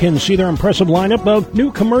 but you can see their impressive lineup of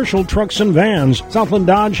new commercial trucks and vans. Southland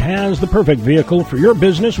Dodge has the perfect vehicle for your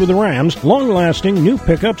business with the Rams. Long-lasting new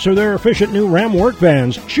pickups or their efficient new Ram work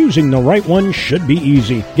vans. Choosing the right one should be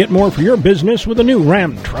easy. Get more for your business with a new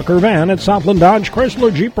Ram truck or van at Southland Dodge,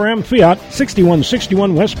 Chrysler, Jeep, Ram, Fiat,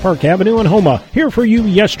 6161 West Park Avenue in Homa. Here for you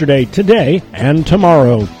yesterday, today, and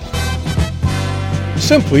tomorrow.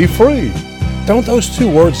 Simply free. Don't those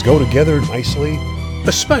two words go together nicely?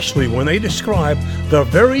 Especially when they describe the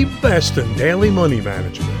very best in daily money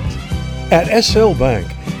management. At SL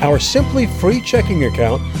Bank, our Simply Free checking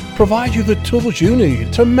account provides you the tools you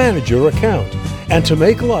need to manage your account and to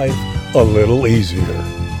make life a little easier.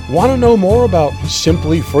 Want to know more about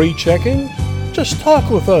Simply Free checking? Just talk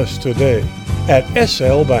with us today at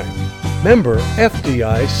SL Bank. Member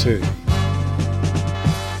FDIC.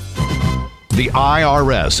 The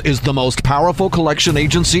IRS is the most powerful collection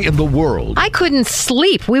agency in the world. I couldn't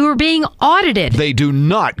sleep. We were being audited. They do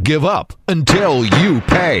not give up until you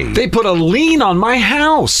pay. They put a lien on my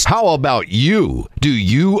house. How about you? Do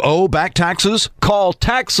you owe back taxes? Call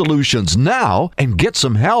Tax Solutions now and get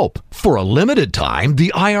some help. For a limited time,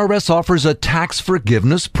 the IRS offers a tax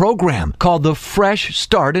forgiveness program called the Fresh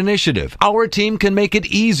Start Initiative. Our team can make it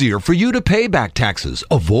easier for you to pay back taxes,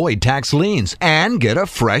 avoid tax liens, and get a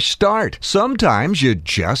fresh start. So sometimes you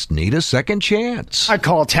just need a second chance. I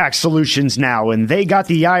call Tax Solutions Now, and they got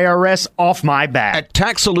the IRS off my back. At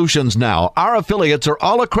Tax Solutions Now, our affiliates are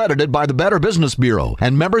all accredited by the Better Business Bureau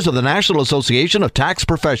and members of the National Association of Tax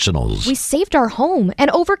Professionals. We saved our home and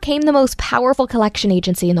overcame the most powerful collection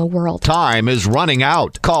agency in the world. Time is running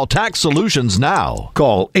out. Call Tax Solutions now.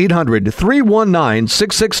 Call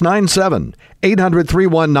 800-319-6697.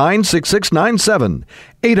 800-319-6697.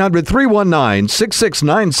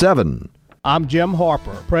 800-319-6697. I'm Jim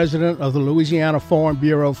Harper, president of the Louisiana Farm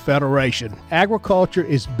Bureau Federation. Agriculture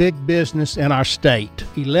is big business in our state.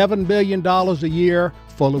 $11 billion a year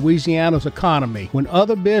for Louisiana's economy. When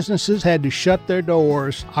other businesses had to shut their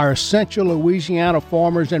doors, our essential Louisiana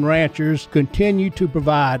farmers and ranchers continue to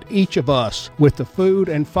provide each of us with the food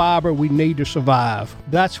and fiber we need to survive.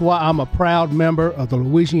 That's why I'm a proud member of the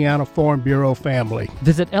Louisiana Farm Bureau family.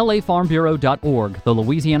 Visit lafarmbureau.org, the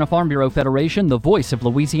Louisiana Farm Bureau Federation, the voice of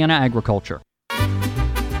Louisiana agriculture.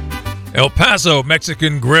 El Paso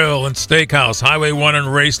Mexican Grill and Steakhouse, Highway 1 in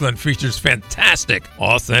Raceland, features fantastic,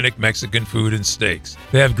 authentic Mexican food and steaks.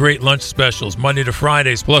 They have great lunch specials Monday to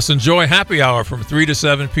Fridays, plus enjoy happy hour from 3 to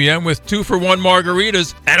 7 p.m. with 2-for-1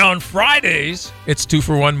 margaritas. And on Fridays, it's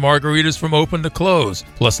 2-for-1 margaritas from open to close,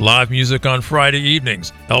 plus live music on Friday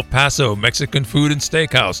evenings. El Paso Mexican Food and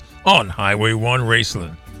Steakhouse on Highway 1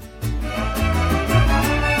 Raceland.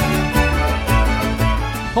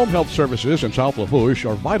 Home health services in South Lafourche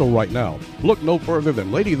are vital right now. Look no further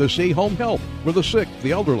than Lady of the Sea Home Health. For the sick,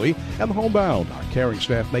 the elderly, and the homebound, our caring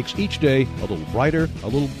staff makes each day a little brighter, a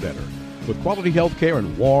little better. With quality health care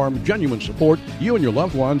and warm, genuine support, you and your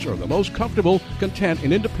loved ones are the most comfortable, content,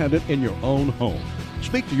 and independent in your own home.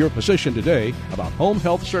 Speak to your physician today about home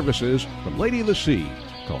health services from Lady of the Sea.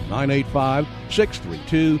 Call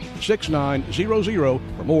 985-632-6900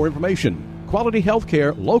 for more information. Quality health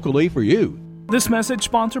care locally for you. This message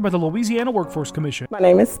sponsored by the Louisiana Workforce Commission. My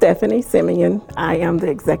name is Stephanie Simeon. I am the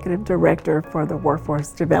Executive Director for the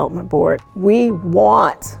Workforce Development Board. We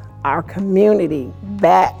want our community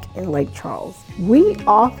back in Lake Charles. We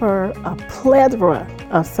offer a plethora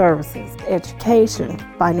of services: education,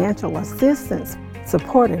 financial assistance,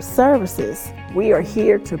 supportive services. We are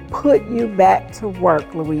here to put you back to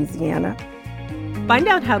work, Louisiana. Find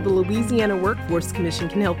out how the Louisiana Workforce Commission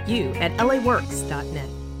can help you at laworks.net.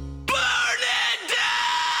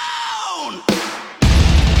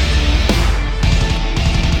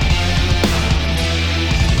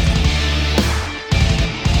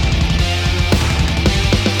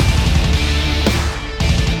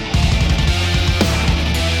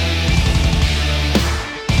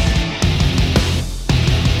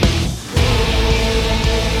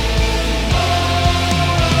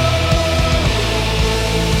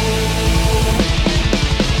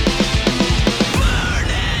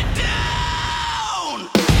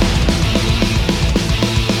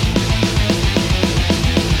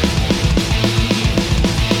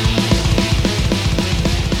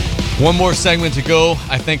 One more segment to go.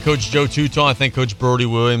 I thank Coach Joe Teuton. I thank Coach Brody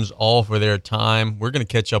Williams all for their time. We're going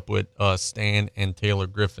to catch up with Stan and Taylor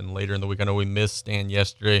Griffin later in the week. I know we missed Stan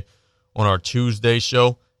yesterday on our Tuesday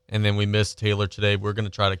show, and then we missed Taylor today. We're going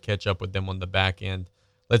to try to catch up with them on the back end.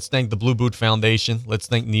 Let's thank the Blue Boot Foundation. Let's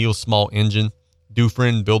thank Neil Small Engine.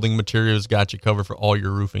 Dufresne Building Materials got you covered for all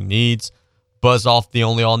your roofing needs. Buzz Off, the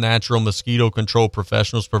only all-natural mosquito control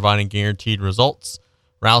professionals providing guaranteed results.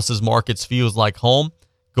 Rouse's Markets feels like home.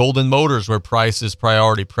 Golden Motors, where price is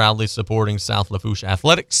priority, proudly supporting South Lafourche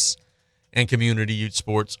athletics and community youth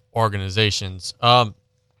sports organizations.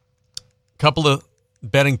 Couple of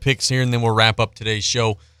betting picks here, and then we'll wrap up today's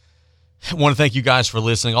show. I want to thank you guys for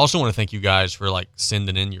listening. Also want to thank you guys for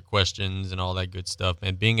sending in your questions and all that good stuff.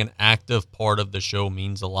 And being an active part of the show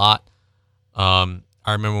means a lot. I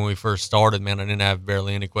remember when we first started, man, I didn't have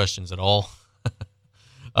barely any questions at all.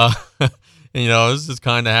 This is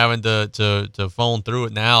kind of having to phone through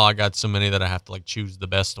it now. I got so many that I have to choose the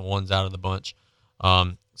best ones out of the bunch.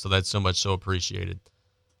 So that's so much so appreciated.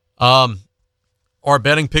 Our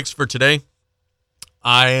betting picks for today,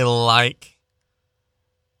 I like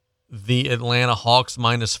the Atlanta Hawks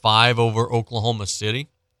 -5 over Oklahoma City.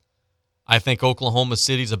 I think Oklahoma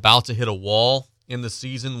City's about to hit a wall in the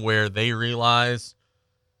season where they realize,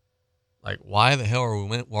 why the hell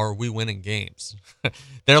are we winning games?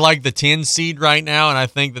 They're the 10 seed right now, and I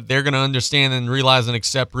think that they're going to understand and realize and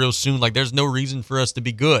accept real soon, there's no reason for us to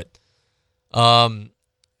be good. And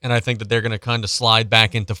I think that they're going to kind of slide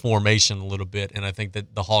back into formation a little bit, and I think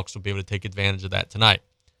that the Hawks will be able to take advantage of that tonight.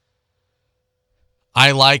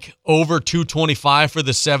 I like over 225 for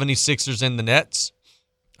the 76ers and the Nets.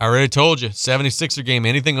 I already told you, 76er game,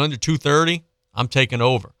 anything under 230, I'm taking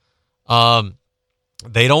over.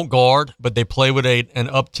 They don't guard, but they play with an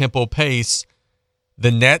up-tempo pace.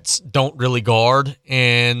 The Nets don't really guard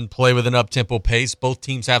and play with an up-tempo pace. Both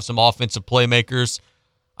teams have some offensive playmakers.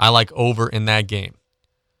 I like over in that game.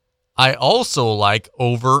 I also like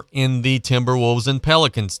over in the Timberwolves and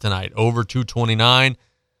Pelicans tonight. Over 229.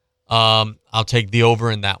 I'll take the over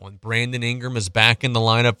in that one. Brandon Ingram is back in the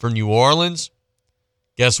lineup for New Orleans.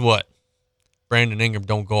 Guess what? Brandon Ingram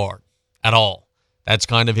don't guard at all. That's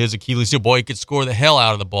kind of his Achilles heel. Boy, he could score the hell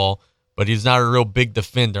out of the ball, but he's not a real big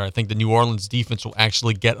defender. I think the New Orleans defense will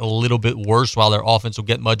actually get a little bit worse while their offense will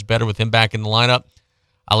get much better with him back in the lineup.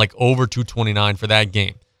 I like over 229 for that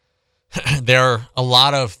game. There are a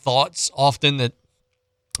lot of thoughts often that,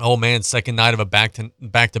 oh man, second night of a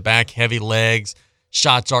back-to-back, heavy legs,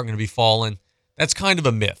 shots aren't going to be falling. That's kind of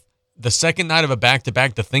a myth. The second night of a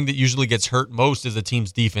back-to-back, the thing that usually gets hurt most is the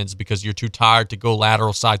team's defense because you're too tired to go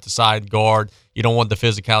lateral, side-to-side, guard. You don't want the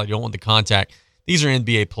physicality. You don't want the contact. These are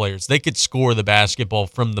NBA players. They could score the basketball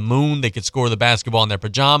from the moon. They could score the basketball in their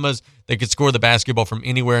pajamas. They could score the basketball from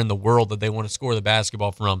anywhere in the world that they want to score the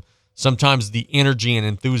basketball from. Sometimes the energy and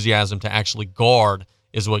enthusiasm to actually guard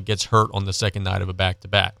is what gets hurt on the second night of a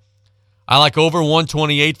back-to-back. I like over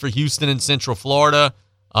 128 for Houston and Central Florida.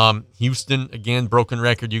 Houston, again, broken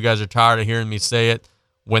record. You guys are tired of hearing me say it.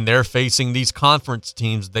 When they're facing these conference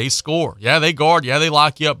teams, they score. Yeah, they guard. Yeah, they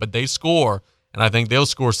lock you up, but they score. And I think they'll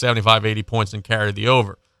score 75, 80 points and carry the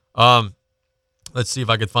over. Let's see if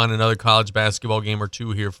I could find another college basketball game or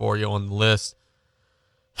two here for you on the list.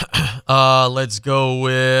 Let's go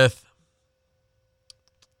with...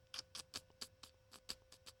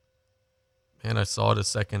 Man, I saw it a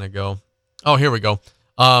second ago. Oh, here we go.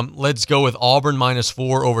 Let's go with Auburn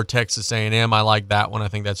 -4 over Texas A&M. I like that one. I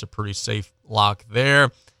think that's a pretty safe lock there.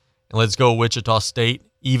 And let's go Wichita State,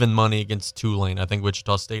 even money against Tulane. I think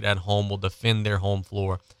Wichita State at home will defend their home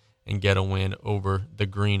floor and get a win over the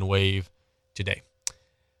Green Wave today.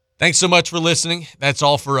 Thanks so much for listening. That's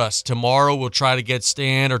all for us. Tomorrow we'll try to get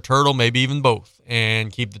Stan or Turtle, maybe even both,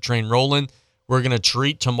 and keep the train rolling. We're going to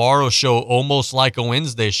treat tomorrow's show almost like a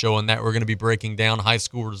Wednesday show in that we're going to be breaking down high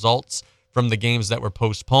school results from the games that were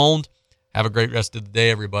postponed. Have a great rest of the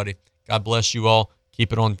day, everybody. God bless you all.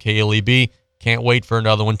 Keep it on KLEB. Can't wait for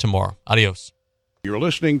another one tomorrow. Adios. You're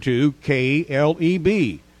listening to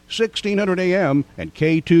KLEB, 1600 AM and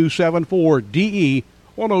K274DE,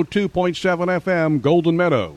 102.7 FM, Golden Meadow.